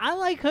 I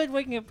like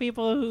hoodwinking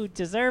people who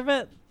deserve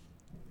it,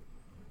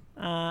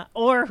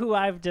 or who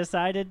I've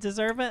decided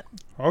deserve it.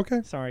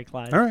 Okay. Sorry,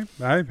 Clyde. All right.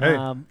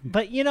 Hey,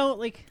 But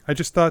like, I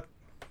just thought,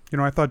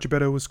 I thought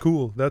Gebetto was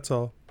cool. That's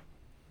all.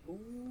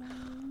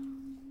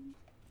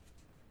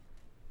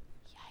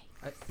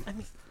 I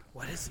mean,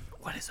 What does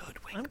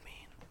hoodwink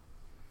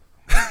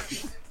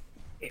mean?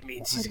 It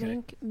means he's gonna.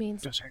 Hoodwink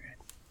means. Oh, sorry. Go ahead.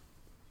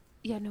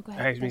 Yeah, no, go It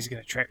ahead. means he's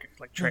gonna trick.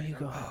 you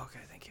go. Oh, okay,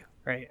 thank you.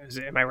 Right?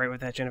 Am I right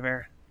with that,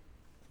 Jennifer?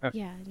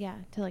 Yeah,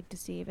 to like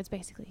deceive. It's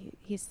basically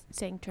he's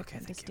saying trick Okay,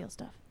 them to thank you. steal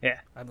stuff.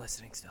 Yeah. I'm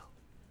listening still.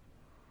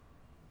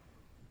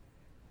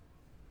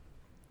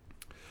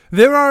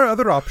 There are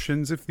other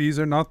options if these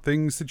are not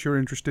things that you're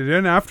interested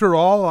in. After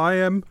all, I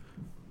am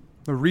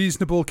a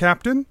reasonable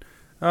captain,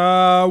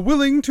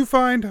 willing to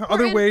find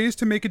other in- ways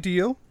to make a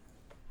deal.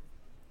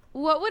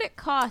 What would it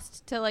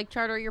cost to like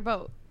charter your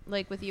boat,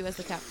 like with you as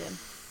the captain?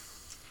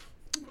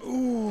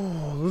 Ooh,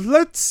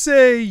 let's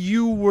say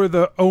you were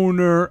the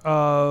owner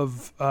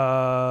of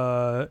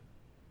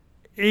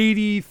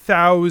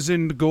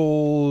 80,000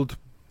 gold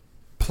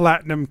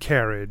platinum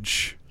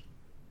carriage.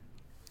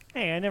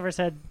 Hey, I never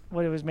said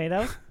what it was made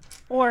of,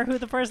 or who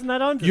the person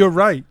that owns it. You're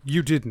right,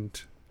 you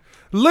didn't.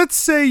 Let's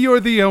say you're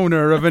the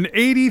owner of an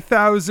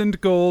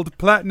 80,000 gold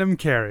platinum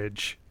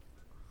carriage.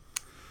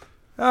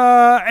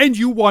 And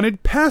you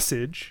wanted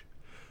passage.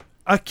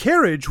 A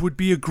carriage would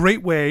be a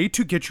great way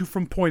to get you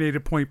from point A to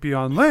point B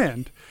on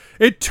land.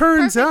 It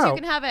turns Perfect, out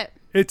you can have it.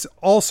 it's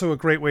also a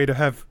great way to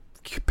have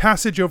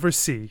passage over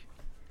sea.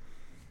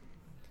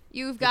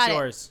 You've got It's it.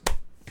 yours.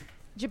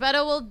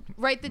 Gebetto will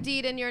write the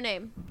deed in your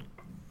name.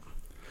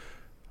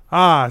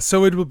 Ah,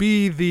 so it will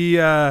be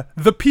the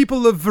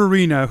people of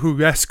Verena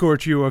who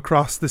escort you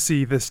across the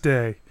sea this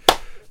day.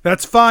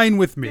 That's fine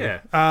with me. Yeah.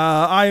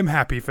 I am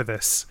happy for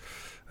this.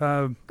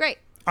 Great.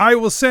 I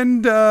will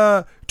send 2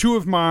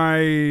 of my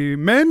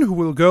men who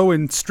will go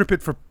and strip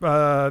it for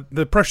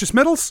the precious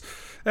metals,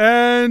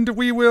 and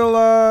we will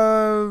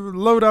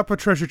load up a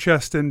treasure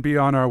chest and be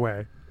on our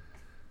way.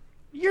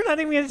 You're not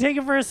even going to take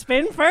it for a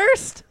spin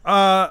first?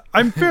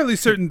 I'm fairly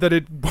certain that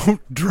it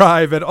won't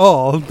drive at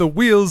all. The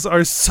wheels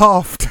are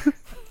soft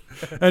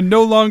and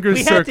no longer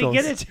We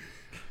circles.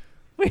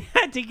 We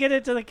had to get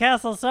it to the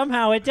castle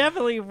somehow. It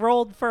definitely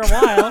rolled for a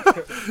while.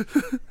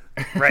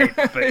 Right.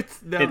 But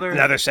It's another-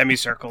 now they're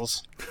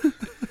semicircles.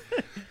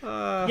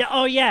 Yeah.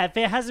 Oh, yeah. If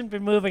it hasn't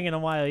been moving in a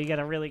while, you got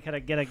to really kind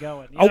of get it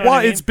going. You know what I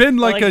while. mean? It's been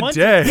like a once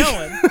day.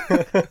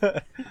 it's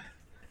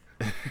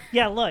going-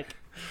 yeah. Look,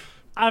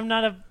 I'm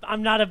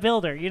not a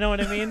builder. You know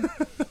what I mean?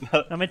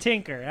 I'm a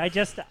tinker.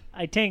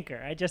 I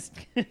tinker. I just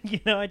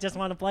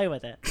want to play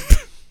with it.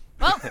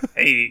 Well,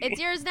 Hey. it's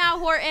yours now,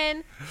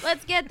 Horton.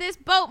 Let's get this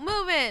boat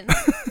moving.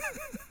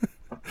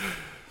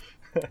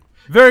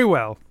 Very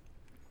well.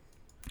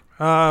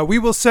 We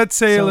will set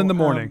sail So, in the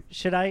morning.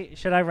 Should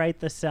I write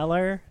the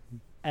seller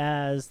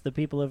as the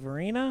people of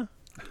Verena?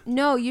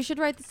 No, you should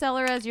write the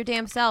seller as your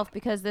damn self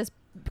because this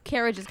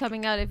carriage is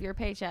coming out of your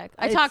paycheck.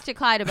 I It's- talked to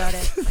Clyde about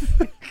it.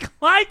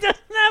 Why doesn't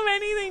have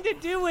anything to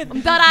do with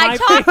But I my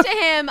talked pay- to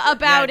him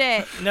about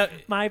it. No,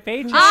 my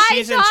paycheck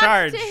She's in I talked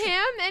charge. to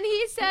him and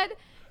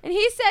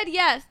he said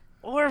yes.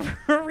 or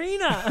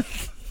Verena.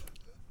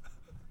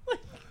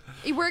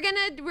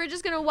 We're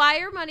just gonna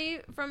wire money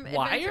from Adventure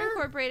Wire?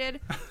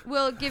 Incorporated.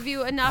 We'll give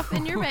you enough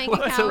in your bank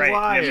What's a account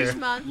wire? each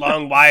month.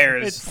 Long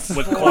wires It's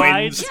with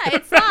slides. coins. Yeah,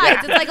 it slides.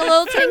 It's like a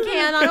little tin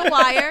can on a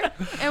wire,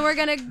 and we're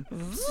gonna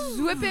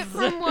whip it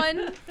from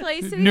one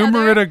place to the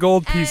Numerita other.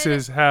 gold and-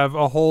 pieces have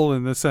a hole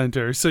in the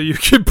center, so you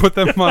can put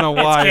them on a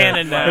wire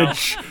canon now.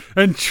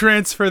 and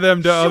transfer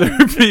them to other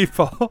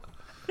people.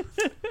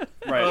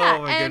 Right. Yeah,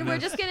 Oh my and we're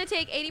goodness. just gonna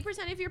take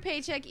 80% of your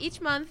paycheck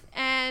each month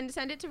and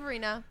send it to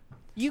Verena.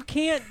 You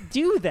can't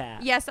do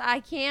that. Yes,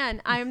 I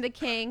can. I'm the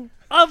king.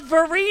 Of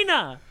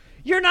Verena.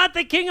 You're not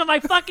the king of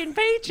my fucking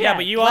paycheck. Yeah,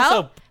 but you Well,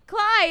 also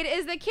Clyde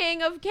is the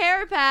king of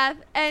Carapath,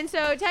 and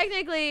so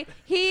technically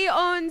he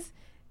owns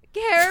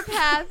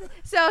Carapath,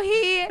 so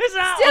he It's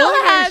not still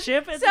has.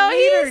 ownership, it's so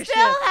leadership. he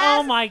still has.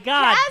 Oh my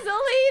God. As a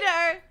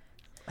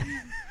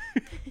leader.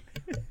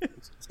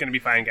 It's gonna be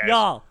fine, guys.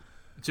 Y'all,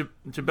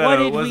 Gebetto what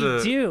did was we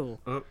a, do?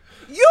 You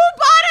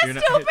bought a You're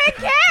not- stupid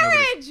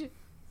carriage.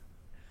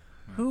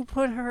 Who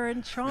put her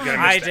in charge? gotta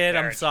I missed that did.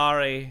 I'm carriage.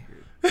 sorry.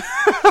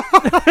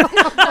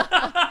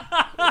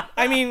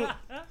 I mean,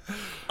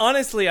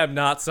 honestly, I'm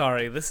not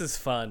sorry. This is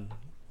fun.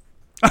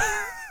 You're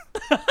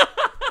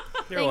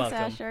Thanks, welcome.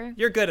 Asher.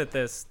 You're good at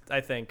this,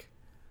 I think.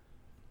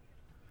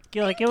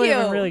 Like it would have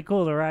been you. really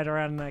cool to ride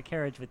around in that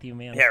carriage with you,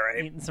 man. Yeah, right.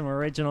 Eating some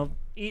original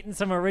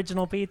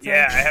pizza.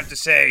 Yeah, I have to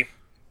say,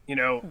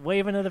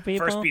 Waving to the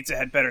people. First Pizza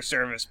had better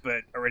service,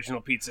 but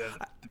original pizza,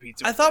 the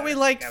pizza. I was thght we better.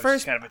 liked I was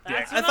First- Kind of a dick.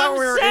 That's I thought what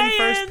we I'm were in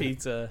saying. First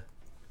Pizza.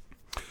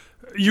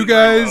 You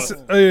guys,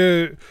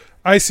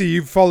 I see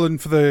you've fallen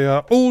for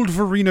the old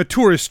Verena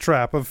tourist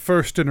trap of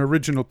first and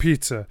original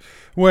pizza,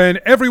 when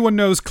everyone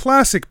knows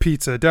classic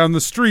pizza down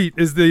the street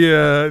is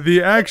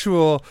the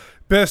actual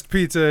best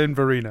pizza in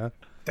Verena.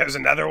 There's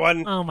another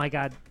one. Oh my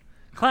god.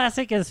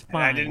 Classic is I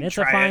fine. didn't It's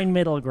a try fine it.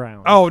 middle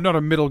ground. Oh, not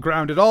a middle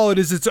ground at all. It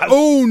is its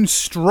own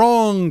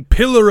strong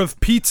pillar of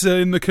pizza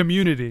in the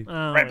community.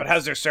 Oh, Right, but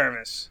how's their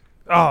service?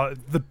 Oh,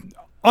 the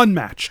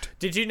unmatched.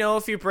 Did you know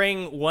if you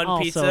bring one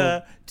Also-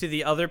 pizza to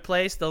the other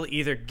place, they'll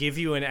either give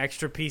you an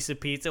extra piece of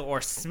pizza or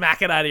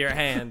smack it out of your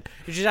hand?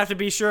 You just have to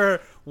be sure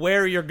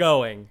where you're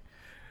going.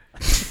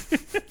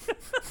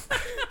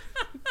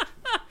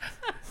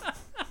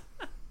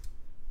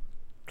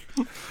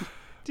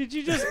 Did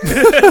you just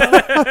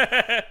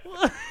A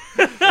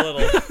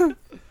little.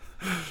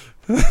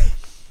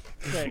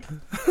 Okay.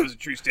 That was a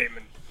true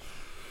statement.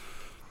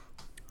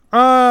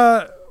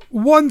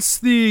 Once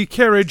the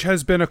carriage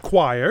has been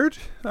acquired,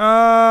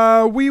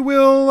 we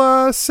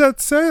will set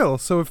sail.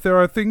 So if there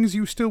are things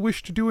you still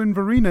wish to do in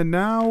Verena,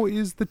 now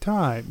is the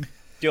time.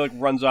 Deal like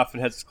runs off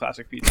and heads to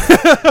Classic Pizza.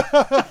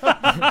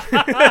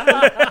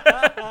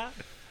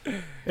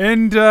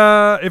 And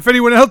if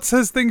anyone else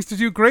has things to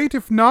do, great.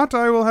 If not,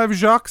 I will have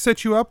Jacques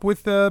set you up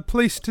with a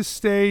place to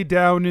stay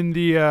down in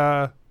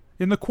the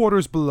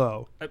quarters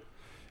below.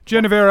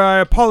 Genevieve, I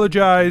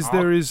apologize.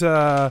 There is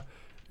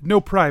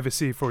no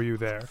privacy for you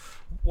there.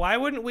 Why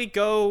wouldn't we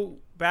go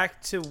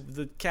back to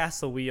the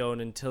castle we own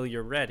until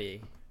you're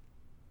ready?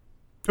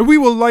 We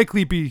will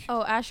likely be.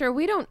 Oh, Asher,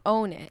 we don't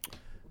own it.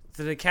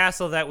 To the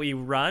castle that we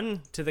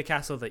run? To the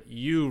castle that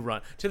you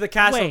run? To the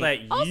castle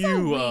Wait. that Also,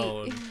 you we-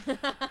 own?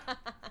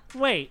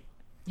 Wait,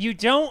 you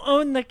don't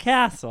own the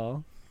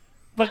castle,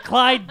 but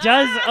Clyde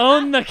does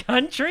own the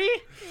country?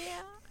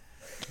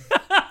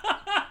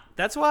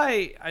 That's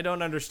why I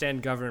don't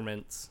understand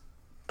governments.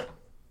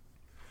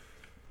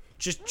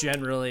 Just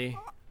generally.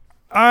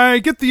 I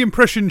get the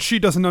impression she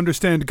doesn't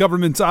understand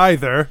governments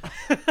either.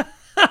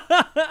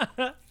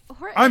 I'm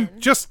Horton.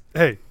 just,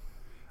 hey,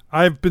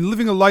 I've been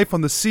living a life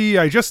on the sea.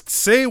 I just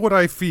say what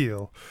I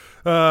feel.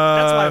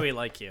 That's why we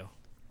like you.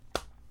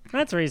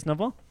 That's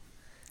reasonable.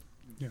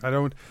 I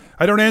don't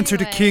answer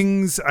to Anyway.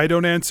 kings. I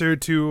don't answer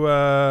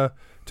to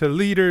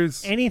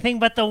leaders. Anything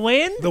but the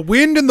wind? The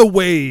wind and the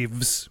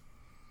waves.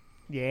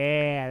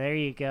 Yeah, there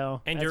you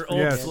go. And That's your pretty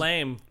old Yes. good.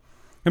 flame.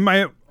 Am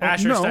I?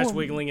 Asher no. starts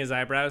wiggling his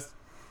eyebrows.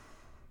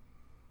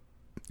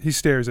 He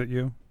stares at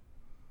you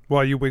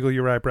while you wiggle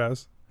your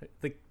eyebrows.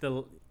 The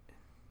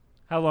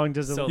How long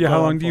does it So Yeah, how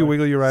long long do you for-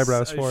 wiggle your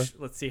eyebrows so for?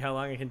 let's see how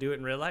long I can do it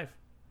in real life.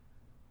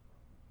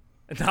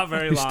 Not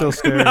very He's long. still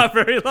staring. Not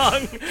very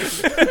long.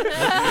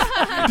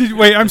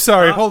 Wait, I'm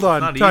sorry. Not- Hold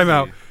on. not Time easy.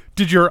 out.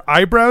 Did your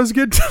eyebrows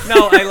get?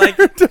 No, I like.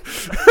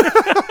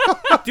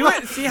 Do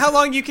it. See how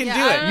long you can Yeah,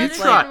 do I don't it. You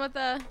understand try. what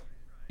the.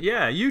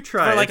 Yeah, you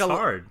try. For like It's a-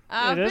 hard.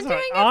 I've It been is doing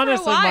hard. it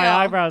Honestly, for a while. my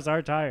eyebrows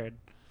are tired.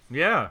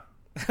 Yeah.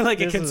 Like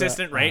a This is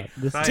consistent rate.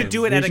 this is To a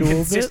do it at a visual bit.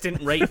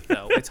 consistent rate,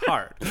 though, it's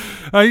hard.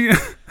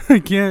 I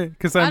can't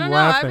because I I'm don't know.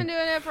 I've laughing. been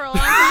doing it for a long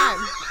time.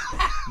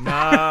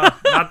 Nah,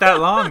 not that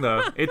long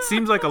though. It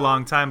seems like a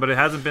long time, but it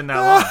hasn't been that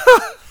long.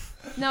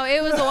 No,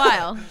 it was a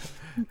while.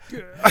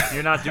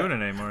 You're not doing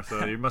it anymore,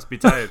 so you must be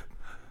tired.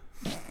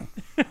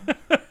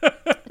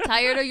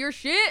 Tired of your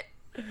shit?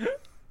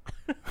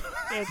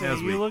 Anthony, Yes,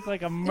 you we- look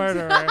like a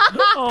murderer.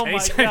 Oh my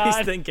Anytime he's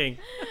god. thinking.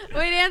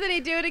 Wait, Anthony,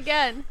 do it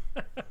again.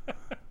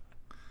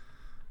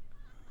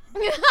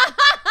 Your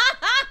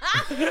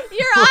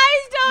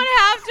eyes don't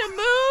have to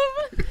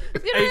move.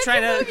 You Are you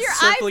trying to move your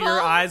circle your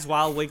eyeball. eyes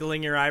while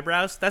wiggling your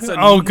eyebrows? That's a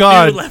Oh,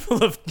 God. new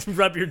level of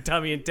rub your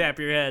tummy and tap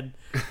your head.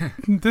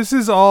 This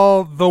is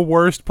all the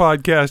worst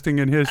podcasting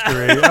in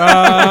history.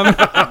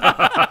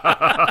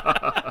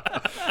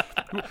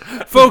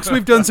 Folks,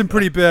 we've done some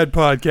pretty bad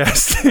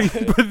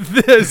podcasting,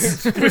 but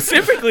this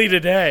Specifically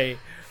today,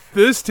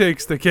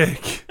 takes the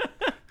cake.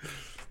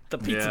 the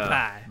pizza Yeah.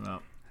 pie. No.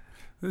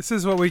 This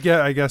is what we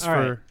get, I guess, All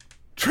for right.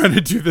 trying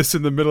to do this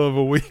in the middle of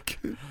a week.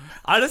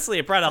 Honestly,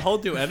 it brought a whole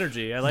new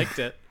energy. I liked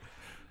it.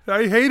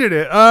 I hated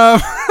it. All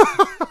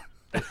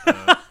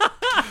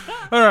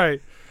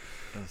right.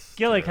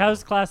 Gillick,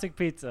 how's classic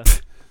pizza?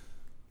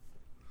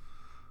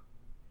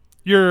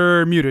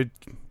 You're muted.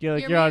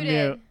 Gillick, You're you're on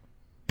muted. mute.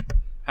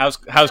 How's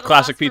At a Classic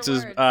loss for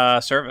Pizza's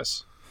words.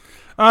 service?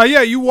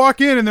 Yeah, you walk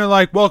in and they're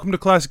like, "Welcome to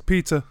Classic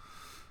Pizza."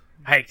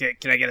 Hey,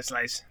 can I get a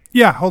slice?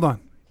 Yeah, hold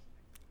on.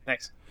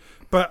 Thanks.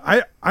 But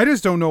I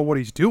just don't know what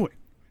he's doing.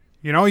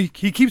 You know, he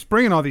keeps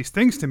bringing all these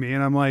things to me,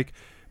 and I'm like,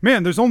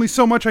 man, there's only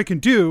so much I can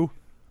do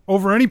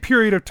over any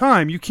period of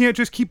time. You can't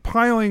just keep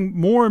piling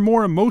more and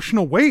more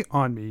emotional weight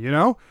on me, you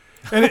know?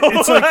 And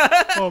it's like,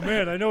 Oh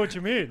man, I know what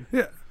you mean.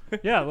 yeah,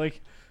 Yeah,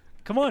 like,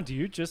 come on,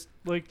 dude, just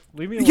like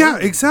leave me alone. yeah,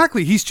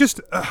 exactly. He's just,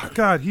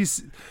 God,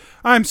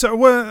 I'm sorry.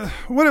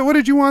 What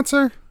did you want,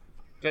 sir?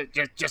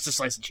 Just a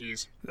slice of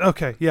cheese.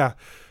 Okay, yeah.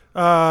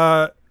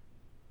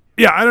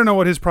 Yeah, I don't know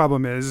what his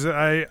problem is.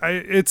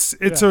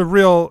 It's a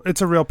real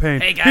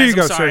pain. Hey guys, Here you I'm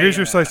go, sorry. sir. Here's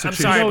your slice I'm of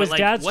cheese. sorry, No, but his like,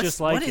 dad's what's,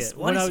 just like what it. is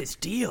When what I- is his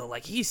deal?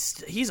 Like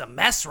he's a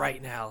mess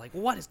right now. Like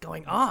what is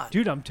going on?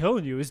 Dude, I'm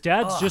telling you, his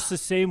dad's just the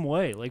same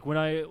way. Like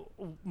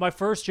my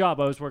first job,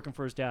 I was working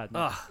for his dad.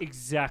 Ugh.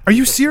 Exactly. Are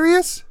you the same.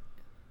 serious?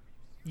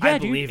 Yeah, I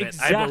dude, believe it. I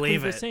exactly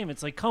believe the it. same.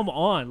 It's like, come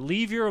on,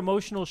 leave your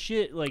emotional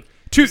shit. Like,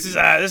 This is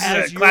as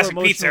a your classic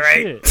pizza, emotional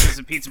right? shit. This is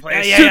a pizza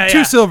place. Yeah.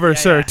 Two silver, Yeah,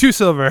 sir. yeah. 2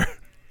 silver.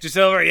 2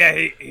 silver.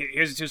 Yeah,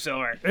 here's 2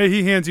 silver. Hey,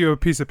 he hands you a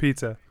piece of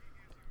pizza.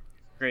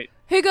 Great.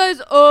 Hey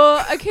guys,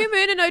 I came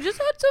in and I just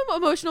had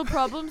some emotional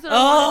problems that I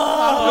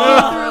wanted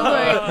to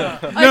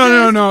talk you through.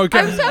 Like, No. Okay.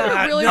 I was having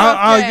a really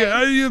rough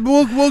day.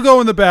 We'll go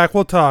in the back.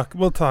 We'll talk.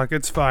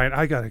 It's fine.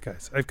 I got it,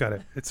 guys. I've got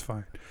it. It's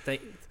fine.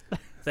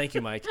 Thank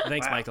you, Mike.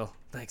 Thanks, Michael.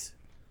 Thanks.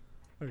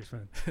 It's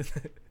fine.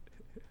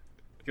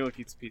 Gillick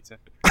eats pizza.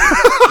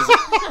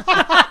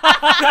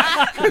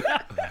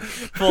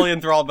 Fully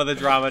enthralled by the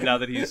drama now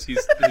that his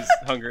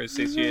hunger is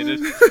satiated.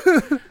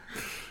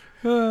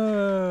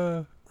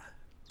 All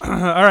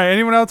right.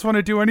 Anyone else want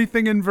to do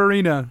anything in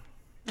Verena?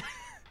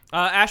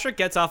 Asher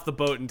gets off the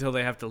boat until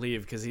they have to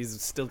leave because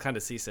he's still kind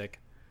of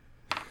seasick.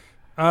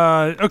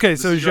 Okay.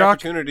 This So is your Jacques.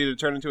 opportunity to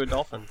turn into a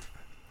dolphin.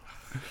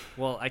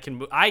 Well, I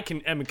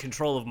am in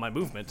control of my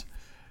movement.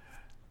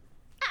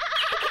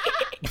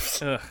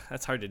 Ugh,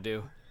 that's hard to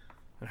do.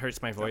 It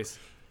hurts my voice.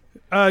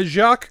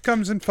 Jacques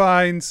comes and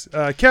finds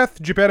Keth,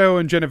 Geppetto,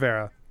 and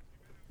Genevera.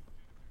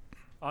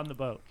 on the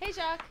boat. Hey,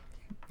 Jacques.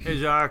 Hey,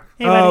 Jacques.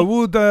 Hey, buddy.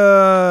 Would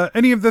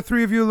any of the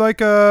three of you like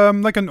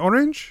an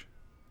orange?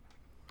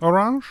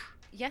 Orange?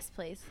 Yes,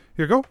 please.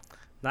 Here you go.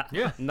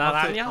 Yeah,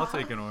 Naranja? I'll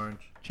take an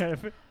orange. Trying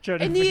to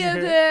Any of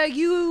figure-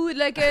 you would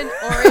like an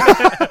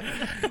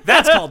orange?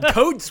 That's called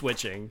code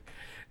switching.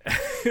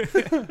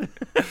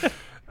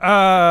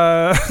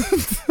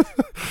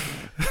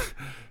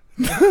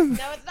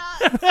 No, it's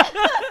not.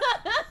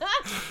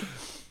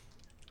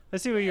 I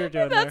see what you were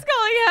doing That's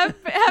calling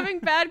having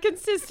bad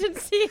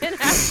consistency in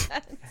accents.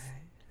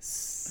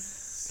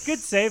 Good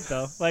save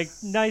though. Like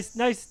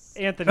nice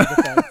Anthony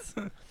defense.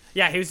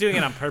 Yeah, he was doing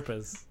it on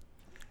purpose.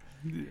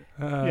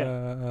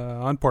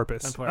 On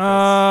purpose. On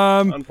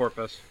purpose. On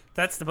porpoise.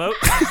 That's the boat.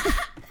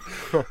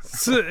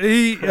 So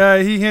he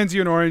hands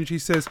you an orange. He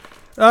says,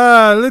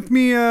 "Let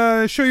me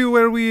show you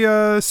where we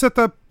set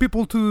up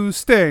people to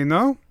stay."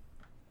 No?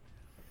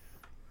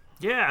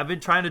 Yeah, I've been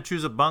trying to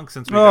choose a bunk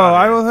since we Oh, got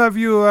I here. will have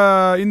you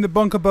in the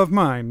bunk above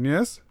mine.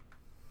 Yes.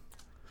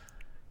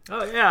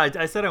 Oh, yeah,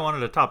 I said I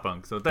wanted a top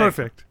bunk, so thanks.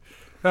 Perfect.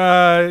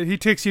 He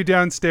takes you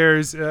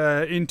downstairs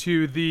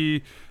into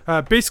the.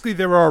 Basically,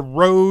 there are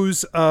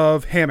rows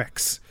of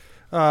hammocks.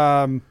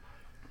 One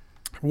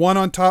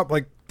on top,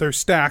 like they're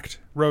stacked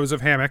rows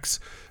of hammocks.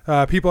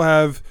 People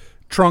have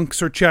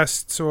trunks or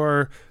chests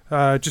or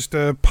just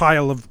a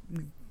pile of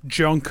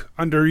junk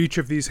under each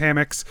of these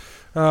hammocks.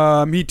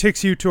 He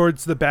takes you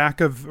towards the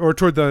back of, or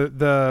toward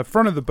the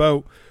front of the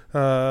boat,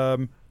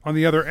 on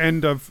the other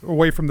end of,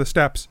 away from the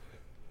steps.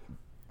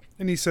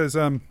 And he says,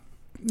 yes,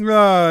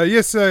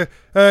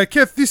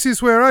 Keth, this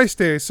is where I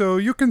stay, so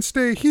you can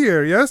stay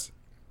here, yes?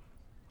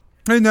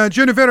 And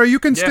Genevera, you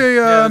can Yeah, stay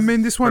yeah,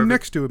 in this one perfect.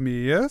 next to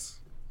me, yes?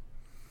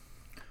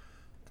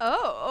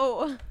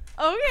 Oh,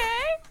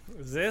 okay.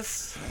 Is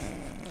this?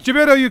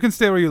 Geppetto, you can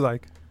stay where you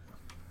like.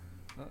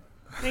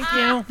 Thank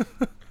you.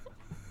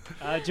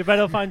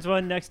 Geppetto finds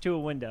one next to a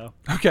window,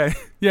 Okay.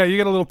 Yeah, you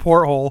get a little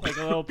porthole. like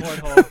a little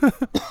porthole.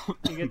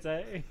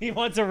 He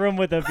wants a room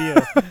with a view.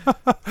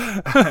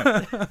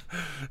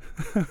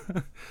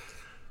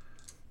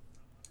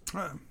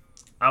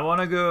 I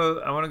want to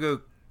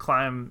go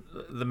climb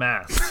the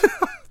mast.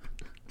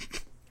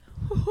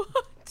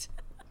 What?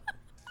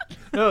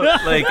 No,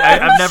 like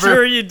I've never.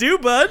 Sure you do,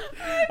 bud.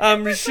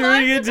 I'm sure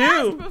Climbed you the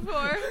mast do.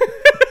 Before.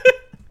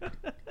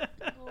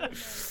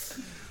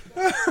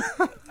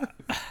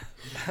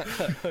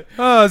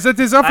 That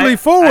is awfully I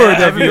forward of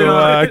haven't you,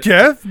 been-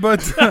 Keth,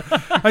 but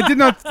I did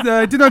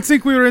not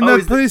think we were in Oh, that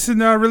is it- place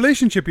in our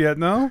relationship yet,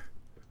 no?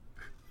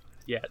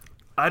 Yet.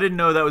 I didn't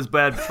know that was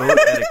bad boat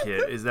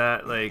etiquette. Is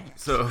that like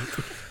so?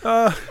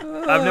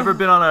 I've never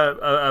been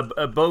on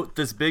a boat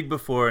this big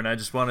before, and I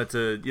just wanted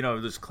to,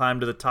 just climb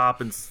to the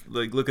top and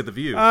like look at the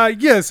view.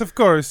 Yes, of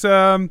course.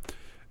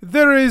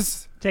 There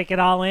is... Take it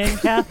all in,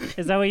 Kath?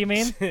 Is that what you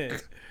mean?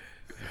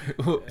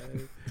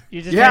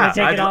 You just Yeah, want to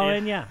take I it all do-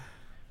 in? Yeah.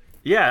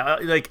 Yeah,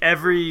 like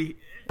every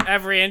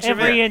Every inch of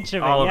Every it. inch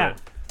of all it, of yeah. it.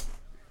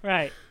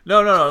 Right.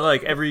 No,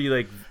 like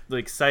every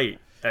like site.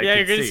 I Yeah,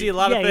 could you're gonna see a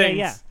lot yeah, of things.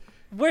 yeah.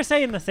 We're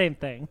saying the same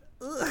thing.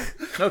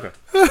 Okay.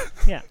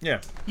 Yeah. Yeah.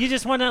 You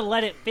just want to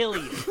let it fill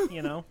you,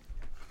 you know?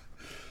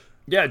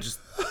 Yeah, just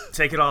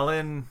take it all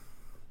in.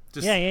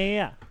 Just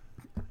Yeah.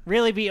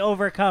 Really be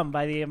overcome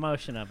by the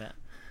emotion of it.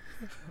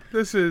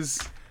 This is...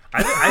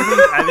 I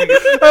think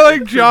it's, I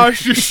like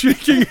Josh just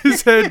shaking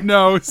his head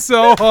no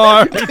so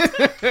hard.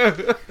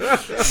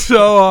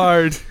 So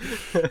hard.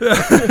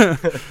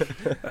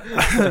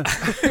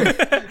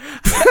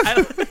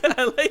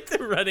 I like the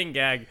running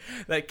gag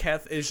that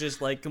Keth is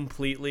just like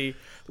completely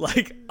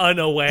like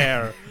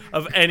unaware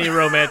of any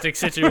romantic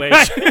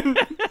situation.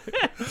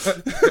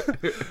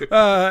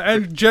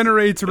 And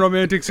generates a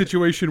romantic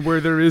situation where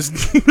there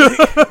is.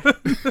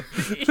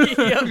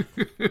 Yep.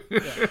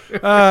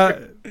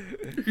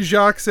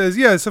 Jacques says,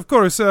 "Yes, of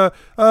course.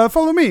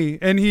 Follow me,"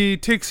 and he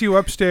takes you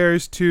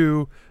upstairs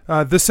to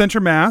the center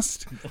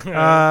mast,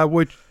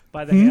 which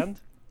By the hand?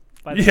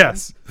 By the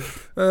yes,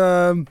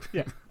 Yeah.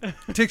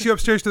 takes you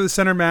upstairs to the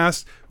center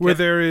mast where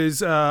there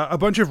is a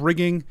bunch of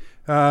rigging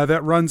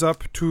that runs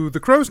up to the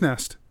crow's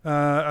nest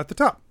at the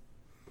top.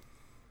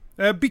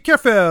 Be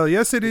careful.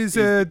 Yes, it is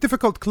a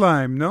difficult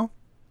climb. No.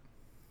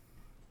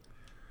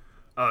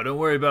 Oh, don't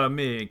worry about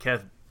me.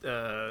 Kath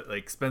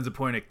like spends a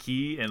point of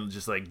key and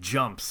just like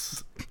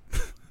jumps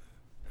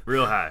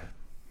real high.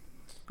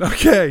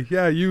 Okay,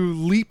 yeah, you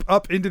leap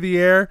up into the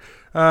air.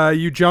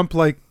 You jump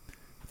like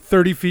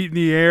 30 feet in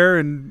the air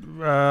and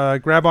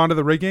grab onto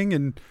the rigging,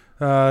 and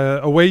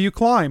away you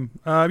climb.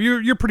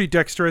 You're pretty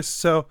dexterous,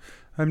 so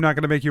I'm not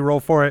going to make you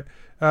roll for it.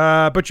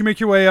 But you make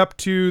your way up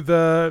to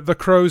the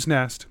crow's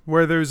nest,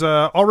 where there's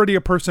already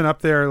a person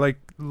up there, like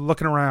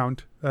looking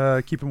around,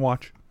 keeping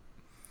watch.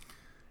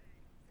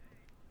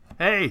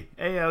 Hey,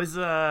 I was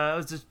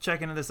just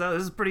checking this out.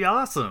 This is pretty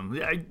awesome.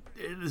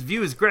 This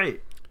view is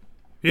great.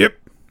 Yep.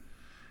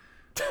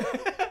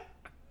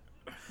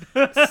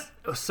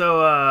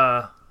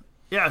 So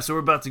we're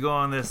about to go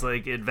on this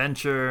like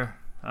adventure.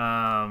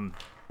 I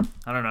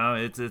don't know.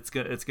 It's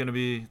gonna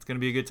be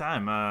a good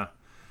time.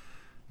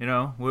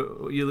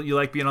 You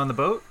like being on the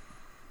boat?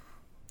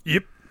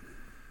 Yep.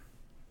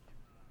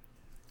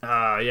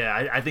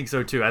 Yeah, I think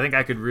so too. I think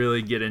I could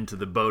really get into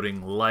the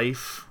boating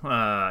life.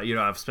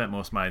 I've spent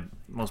most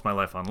of my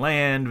life on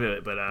land,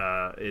 but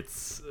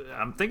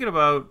I'm thinking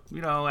about,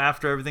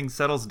 after everything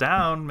settles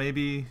down,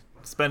 maybe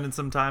spending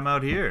some time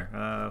out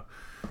here.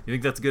 You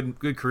think that's a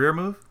good career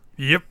move?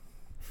 Yep.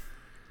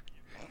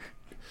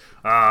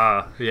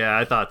 Yeah,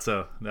 I thought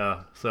so.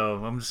 No,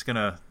 so I'm just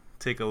gonna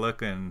take a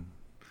look, and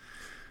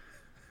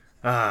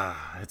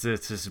it's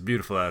just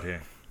beautiful out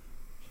here.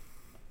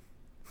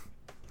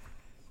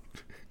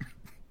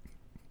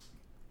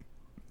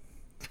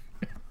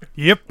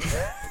 Yep.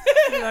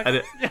 You're not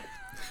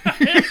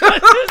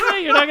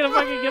gonna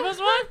fucking give us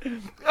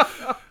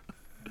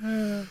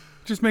one?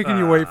 Just making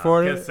you wait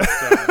for it.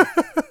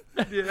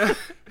 Yeah.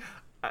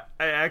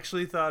 I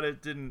actually thought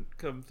it didn't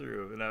come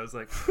through, and I was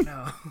like,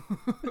 no.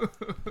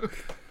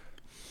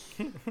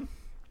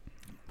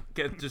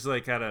 Just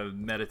like kind of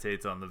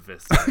meditates on the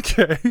vista.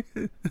 Okay.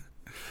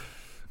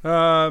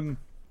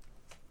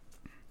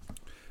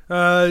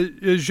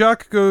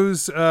 Jacques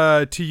goes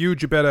to you,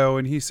 Gebetto,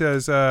 and he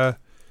says,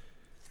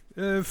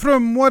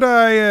 from what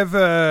I have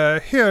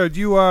heard,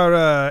 you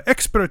are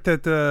expert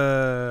at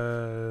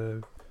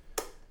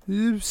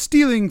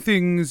stealing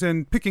things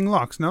and picking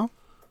locks, no?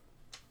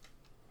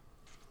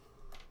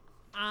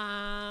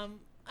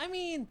 I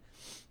mean,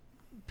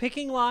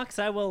 picking locks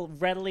I will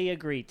readily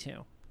agree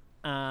to.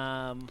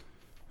 I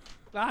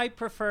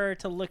prefer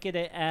to look at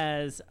it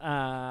as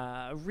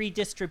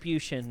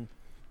redistribution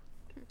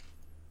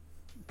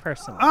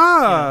personally.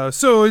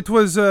 So it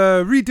was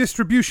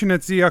redistribution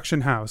at the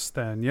auction house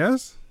then,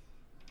 yes?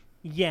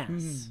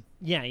 Yes.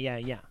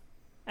 Yeah.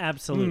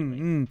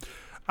 Absolutely.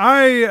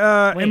 I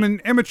am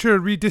an amateur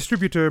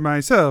redistributor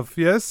myself,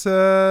 yes?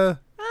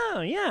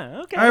 Oh,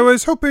 yeah, okay. I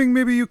was hoping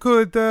maybe you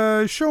could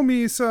show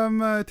me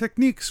some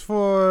techniques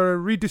for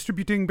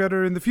redistributing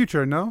better in the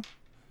future, no?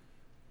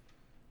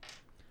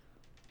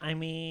 I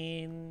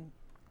mean,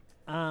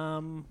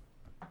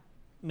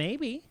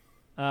 maybe.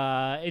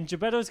 And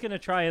Gebetto's gonna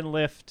try and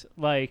lift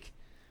like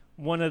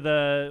one of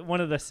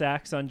the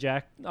sacks on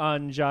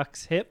Jacques'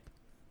 hip,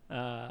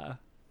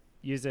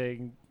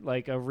 using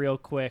like a real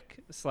quick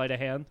sleight of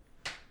hand.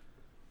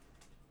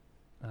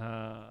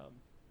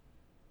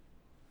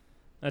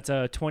 That's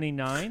a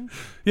 29.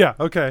 Yeah,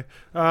 okay.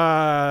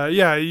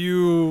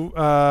 You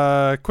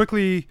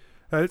quickly,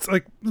 it's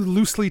like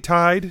loosely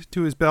tied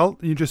to his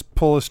belt. You just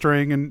pull a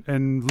string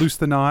and loose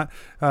the knot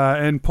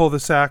and pull the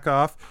sack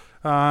off.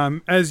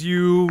 As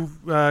you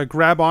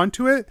grab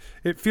onto it,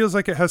 it feels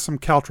like it has some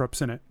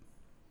caltrops in it.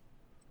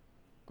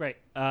 Great.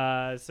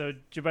 So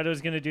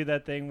Gebetto's going to do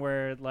that thing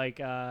where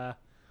like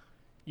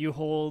you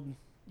hold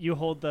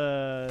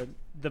the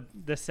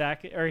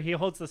sack, or he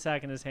holds the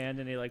sack in his hand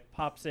and he like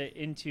pops it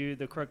into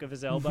the crook of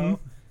his elbow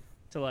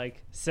to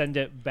like send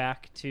it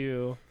back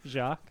to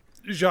Jacques.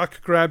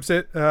 Jacques grabs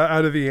it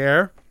out of the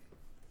air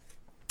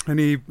and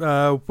he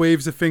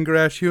waves a finger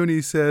at you and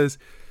he says,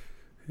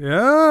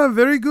 "Yeah,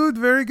 very good,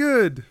 very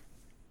good.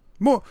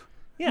 More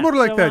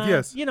like that,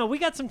 yes. We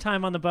got some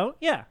time on the boat.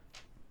 Yeah.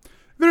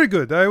 Very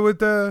good. I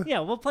would.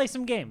 Yeah, we'll play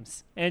some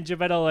games." And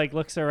Gebetto like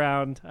looks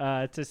around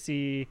to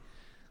see,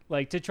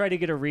 like, to try to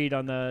get a read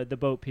on the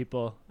boat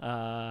people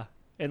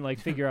and like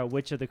figure out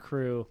which of the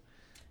crew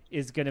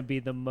is gonna be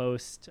the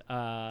most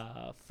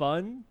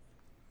fun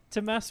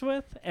to mess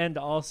with and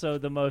also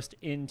the most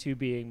into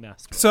being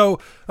messed with. So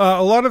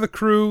a lot of the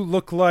crew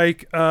look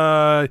like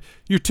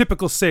your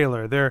typical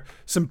sailor. They're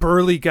some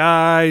burly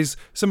guys.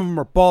 Some of them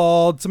are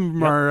bald. Some of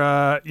them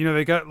are,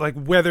 they got like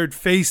weathered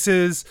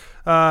faces.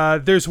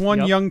 There's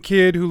one young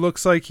kid who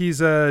looks like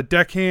he's a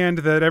deckhand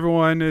that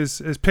everyone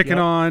is picking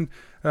on,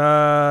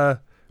 but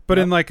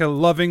in like a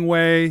loving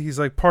way. He's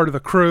like part of the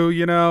crew,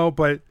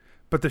 but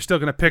they're still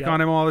going to pick on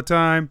him all the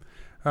time.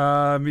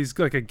 He's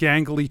like a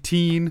gangly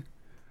teen.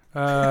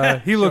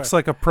 He looks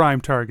like a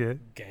prime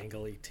target.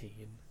 Gangly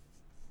teen.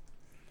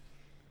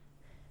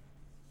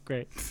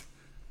 Great.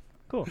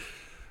 Cool.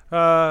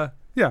 Yeah.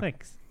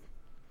 Thanks.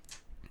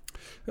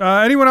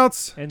 Anyone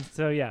else? And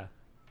so,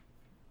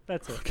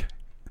 that's it. Okay.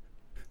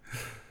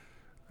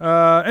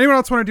 Anyone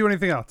else want to do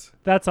anything else?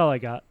 That's all I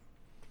got.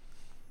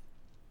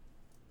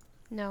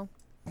 No.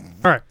 All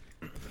right.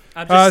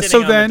 I'm just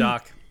sitting on then- the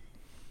dock.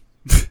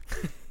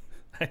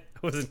 I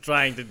wasn't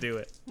trying to do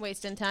it.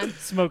 Wasting time.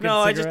 Smoking No,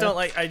 I cigarettes. just don't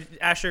like.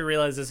 Asher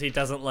realizes he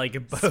doesn't like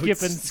boats. Skipping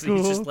So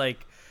He's just school.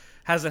 like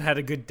hasn't had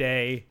a good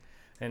day,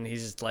 and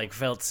he's just like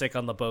felt sick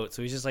on the boat.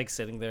 So he's just like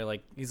sitting there,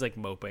 like he's like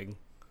moping,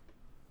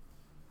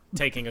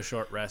 taking a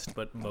short rest,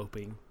 but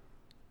moping.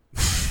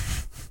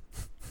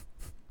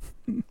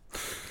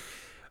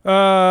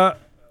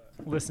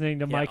 Listening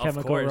to My of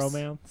Chemical course.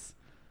 Romance.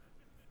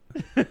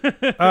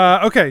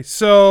 Okay,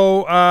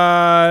 so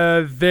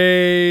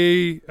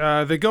they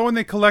go and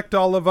they collect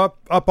all of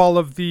all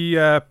of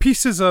the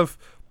pieces of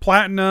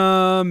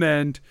platinum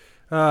and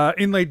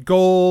inlaid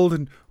gold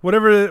and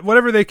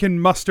whatever they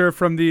can muster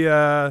from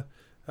the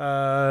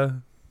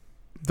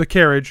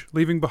carriage,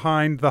 leaving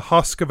behind the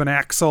husk of an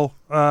axle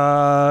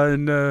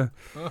and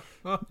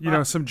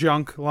some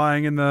junk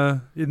lying in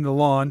the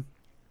lawn.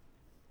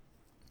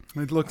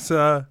 It looks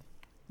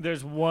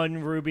There's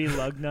one ruby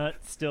lug nut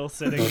still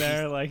sitting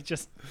there, like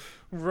just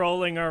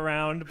rolling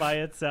around by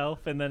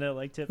itself, and then it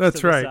like tips That's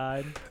to the right.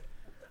 side.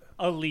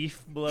 A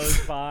leaf blows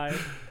by.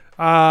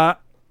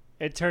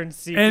 It turns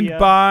sepia. and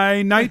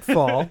by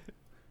nightfall,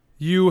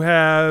 you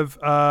have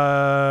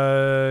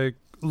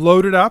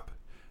loaded up,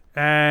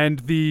 and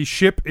the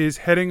ship is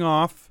heading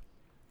off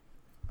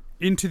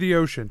into the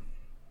ocean.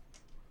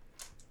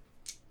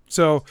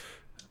 So,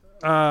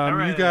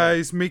 you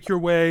guys make your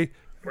way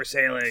We're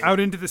sailing. out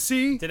into the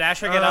sea. Did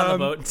Asher get on the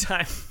boat in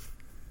time?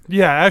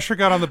 Yeah, Asher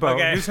got on the boat.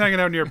 Okay. He was hanging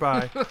out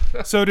nearby.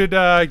 So did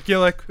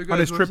Gillick on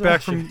his trip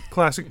back from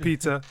Classic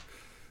Pizza.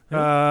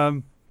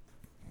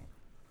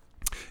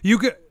 You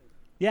get.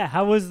 Yeah,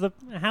 how was the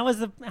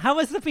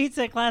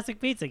pizza at Classic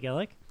Pizza,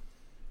 Gillick?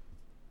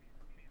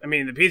 I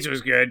mean, the pizza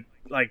was good.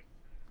 Like,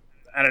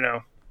 I don't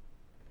know.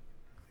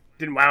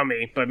 Didn't wow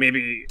me, but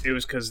maybe it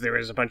was because there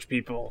was a bunch of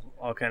people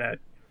all kind of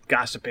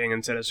gossiping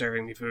instead of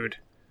serving me food.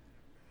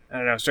 I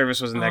don't know.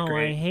 Service wasn't that I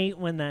great. hate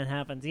when that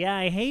happens. Yeah,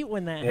 I hate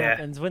when that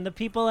happens. When the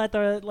people at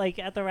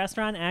the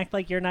restaurant act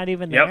like you're not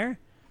even Yep. there.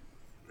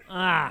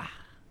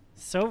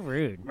 So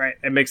rude. Right.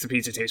 It makes the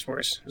pizza taste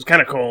worse. It was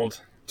kind of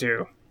cold,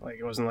 too. Like,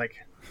 it wasn't like...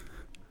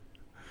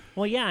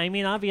 Well, yeah, I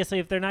mean, obviously,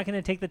 if they're not going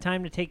to take the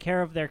time to take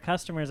care of their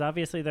customers,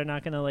 obviously they're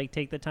not going to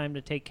take the time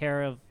to take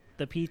care of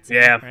the pizza.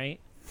 Yeah. Right.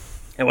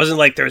 It wasn't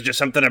like there was just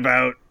something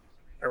about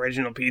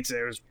original pizza.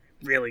 It was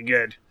really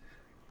good.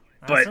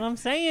 That's But what I'm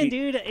saying,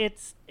 dude.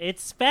 It's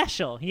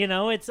special.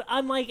 It's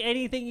unlike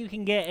anything you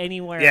can get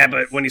anywhere yeah, else.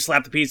 but when you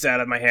slapped the pizza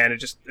out of my hand,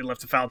 it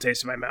left a foul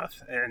taste in my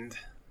mouth, and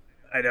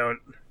I don't...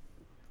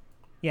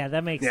 Yeah,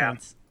 that makes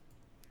sense.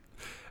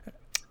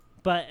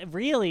 But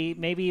really,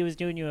 maybe he was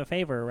doing you a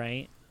favor,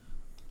 right?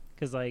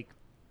 Because, it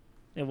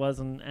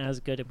wasn't as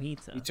good a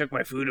pizza. You took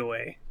my food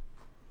away.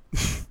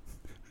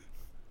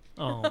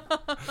 Oh,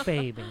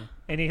 baby.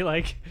 And he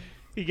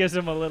gives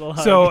him a little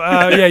hug. So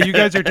you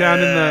guys are down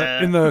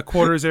in the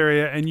quarters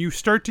area, and you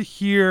start to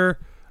hear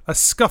a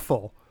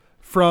scuffle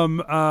from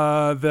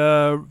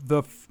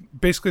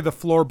basically the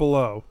floor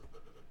below.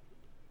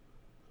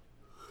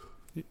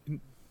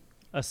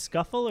 a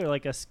scuffle or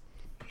like a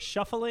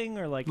shuffling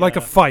or like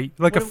a fight.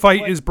 Like a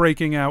fight what- is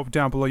breaking out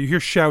down below. You hear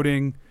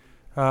shouting,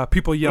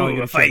 people yelling Ooh,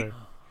 at a each fight. other.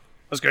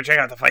 Let's go check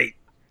out the fight.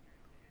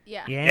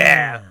 Yeah.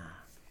 Yeah.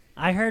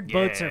 I heard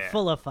boats are Yeah.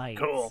 full of fights.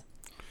 Cool.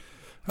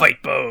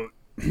 Fight boat.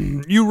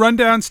 You run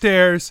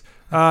downstairs,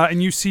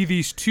 and you see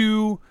these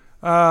two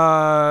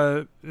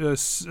sailors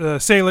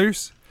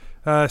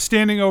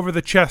standing over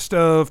the chest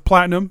of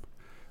platinum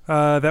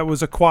that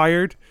was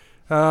acquired.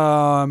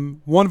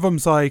 One of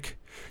them's like,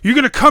 "You're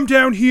gonna come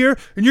down here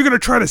and you're gonna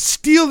try to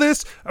steal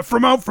this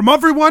from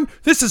everyone?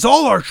 This is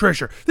all our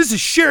treasure. This is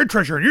shared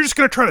treasure, and you're just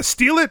gonna try to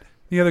steal it?"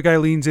 The other guy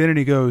leans in and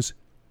he goes,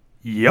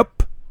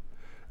 "Yep."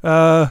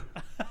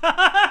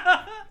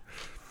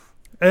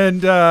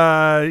 And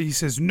he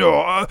says,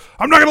 "No,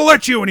 I'm not gonna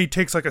let you." And he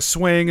takes like a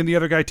swing, and the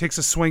other guy takes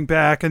a swing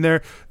back, and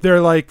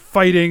they're like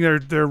fighting.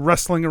 They're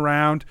wrestling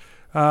around.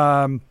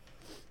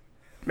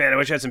 Man, I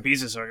wish I had some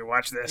pizza so I could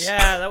watch this.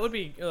 Yeah, that would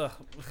be.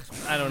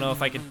 I don't know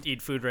if I could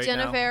eat food right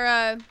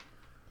now.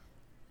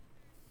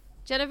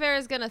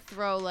 Genevera's gonna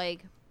throw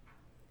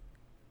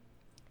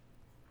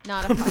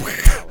not a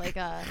fireball, like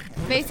a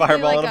basically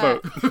Fireball like on a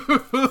boat.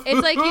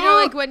 It's like, you know,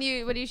 like when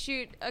you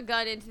shoot a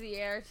gun into the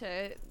air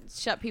to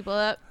shut people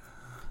up.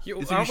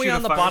 Aren't we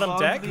on the bottom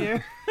deck?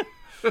 Do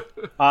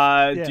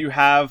you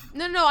have?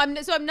 No.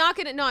 I'm not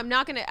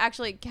gonna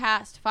actually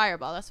cast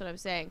fireball. That's what I'm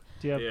saying.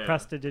 Do you have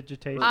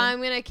prestidigitation?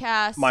 I'm gonna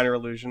cast Minor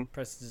illusion.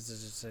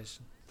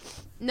 Prestidigitation.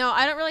 No,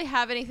 I don't really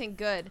have anything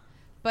good,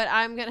 but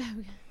I'm gonna.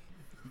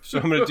 So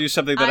I'm gonna do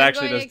something that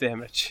actually does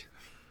damage.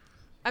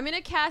 I'm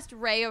gonna cast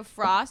Ray of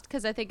Frost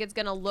because I think it's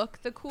gonna look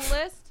the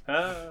coolest.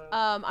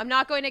 I'm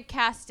not going to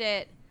cast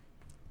it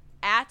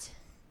at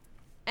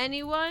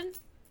anyone.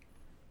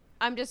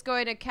 I'm just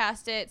going to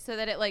cast it so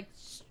that it like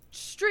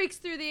streaks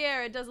through the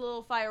air. It does a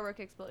little firework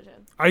explosion.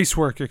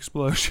 Icework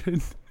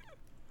explosion.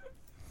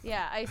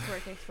 Yeah,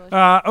 icework explosion.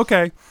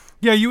 Okay.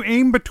 Yeah, you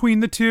aim between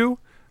the two,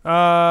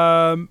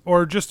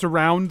 or just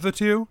around the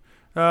two,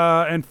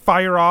 and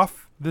fire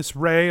off this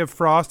ray of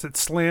frost. It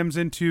slams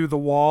into the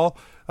wall,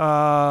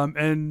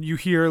 and you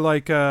hear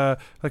like a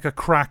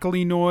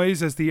crackly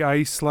noise as the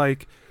ice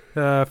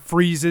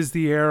freezes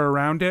the air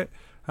around it.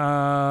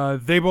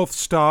 They both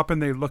stop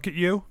and they look at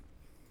you.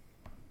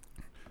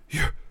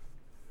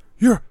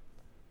 You're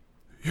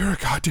a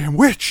goddamn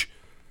witch.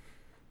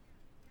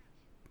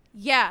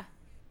 Yeah,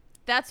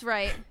 that's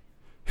right.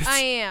 I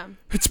am.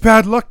 It's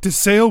bad luck to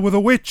sail with a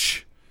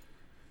witch.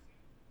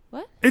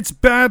 What? It's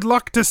bad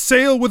luck to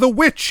sail with a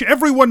witch.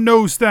 Everyone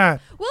knows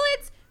that. Well,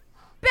 it's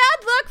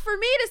bad luck for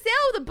me to sail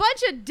with a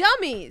bunch of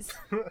dummies.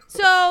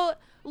 So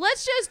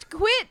let's just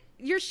quit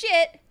your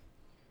shit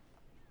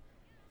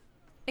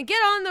and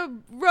get on the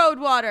road,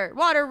 water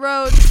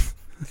road.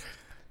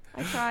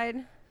 I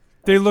tried.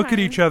 They look at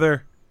each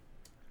other,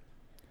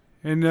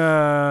 and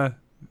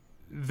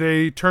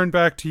they turn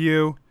back to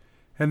you,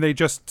 and they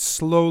just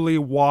slowly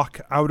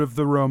walk out of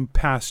the room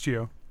past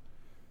you.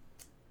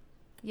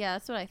 Yeah,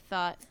 that's what I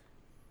thought.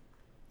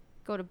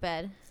 Go to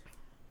bed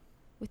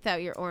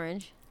without your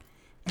orange.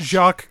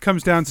 Jacques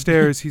comes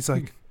downstairs. He's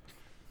like,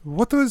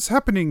 "What was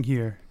happening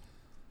here?"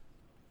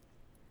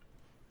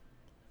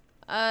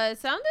 It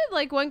sounded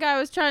like one guy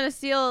was trying to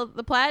steal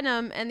the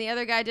platinum, and the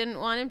other guy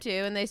didn't want him to,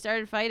 and they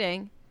started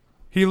fighting.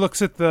 He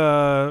looks at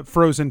the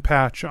frozen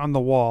patch on the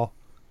wall.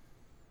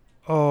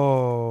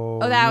 Oh,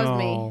 that was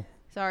me.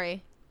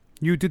 Sorry.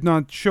 You did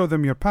not show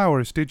them your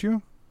powers, did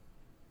you?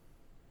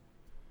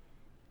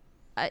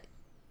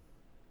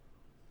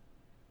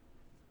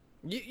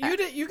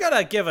 You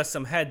gotta give us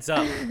some heads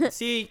up.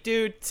 See,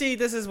 dude. See,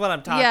 this is what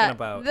I'm talking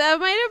about. That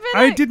might have been.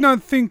 I did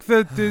not think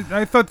that.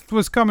 I thought it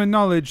was common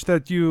knowledge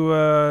that you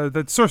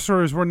that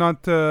sorcerers were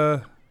not.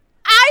 I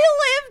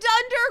lived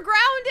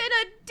underground in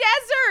a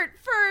desert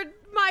for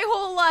my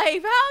whole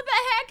life. How the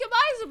heck am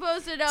I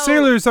supposed to know?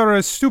 Sailors are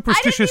a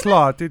superstitious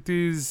lot. It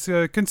is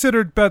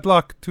considered bad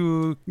luck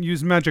to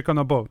use magic on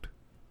a boat.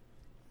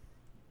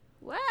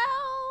 Well,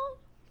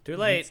 Too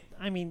late.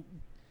 I mean,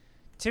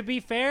 to be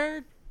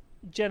fair,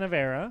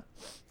 Genevera,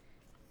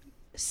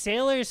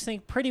 sailors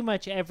think pretty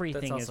much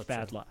everything is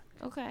bad luck.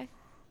 okay.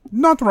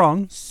 Not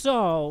wrong.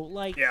 So,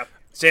 like... Yeah,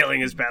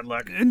 sailing is bad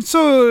luck. And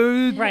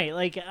so... Right,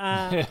 like,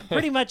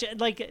 pretty much,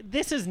 like,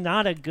 this is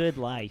not a good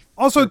life.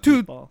 Also, it's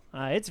very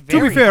to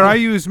be fair, hard. I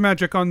use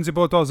magic on the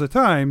boat all the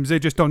time. They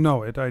just don't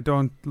know it. I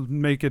don't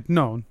make it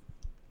known.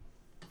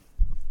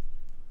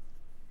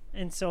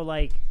 And so,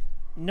 like,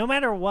 no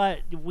matter what,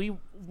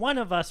 one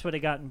of us would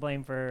have gotten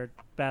blamed for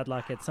bad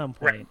luck at some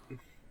point. Right.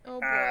 Oh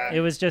boy.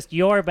 It was just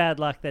your bad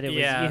luck that it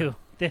was you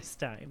this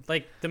time.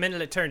 Like, the minute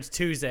it turns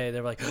Tuesday,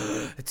 they're like,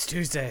 it's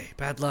Tuesday.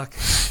 Bad luck.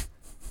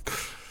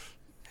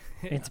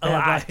 It's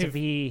bad luck to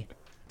be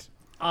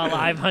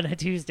alive on a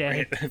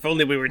Tuesday. If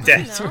only we were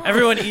dead. No.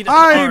 Everyone eat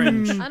I'm-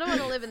 orange. I don't want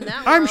to live in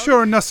that world. I'm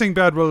sure nothing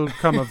bad will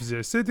come of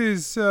this. It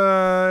is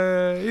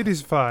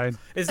fine.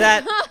 Is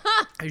that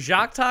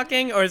Jacques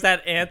talking, or is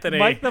that Anthony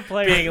Mike the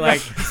player. being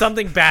like,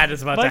 something bad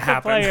is about to Mike the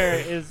happen? player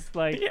is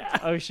like,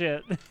 oh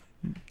shit.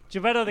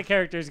 Gevetto the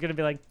character is going to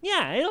be like,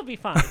 yeah, it'll be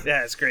fine.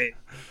 Yeah, it's great.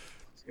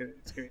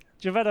 It's great.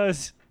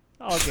 Gevetto's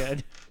all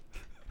good.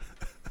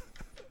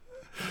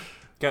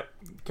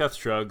 Keth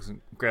shrugs and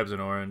grabs an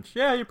orange.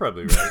 Yeah, you're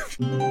probably right.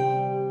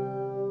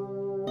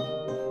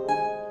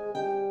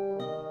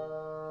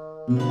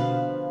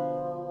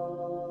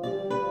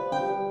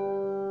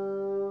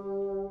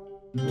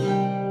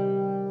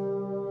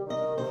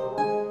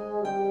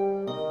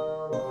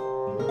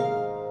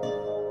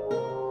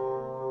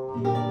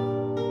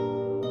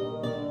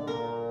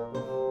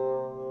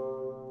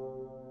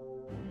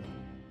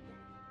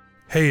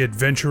 Hey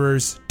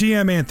adventurers,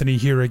 DM Anthony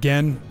here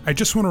again. I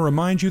just want to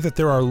remind you that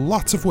there are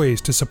lots of ways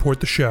to support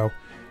the show.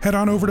 Head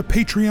on over to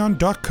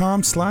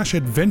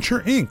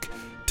patreon.com/adventureinc.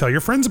 Tell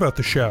your friends about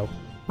the show.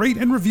 Rate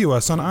and review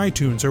us on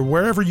iTunes or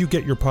wherever you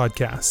get your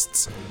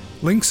podcasts.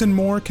 Links and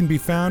more can be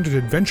found at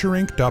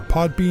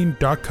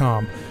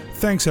adventureinc.podbean.com.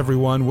 Thanks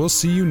everyone, we'll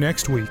see you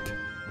next week.